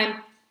next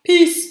time.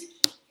 Peace.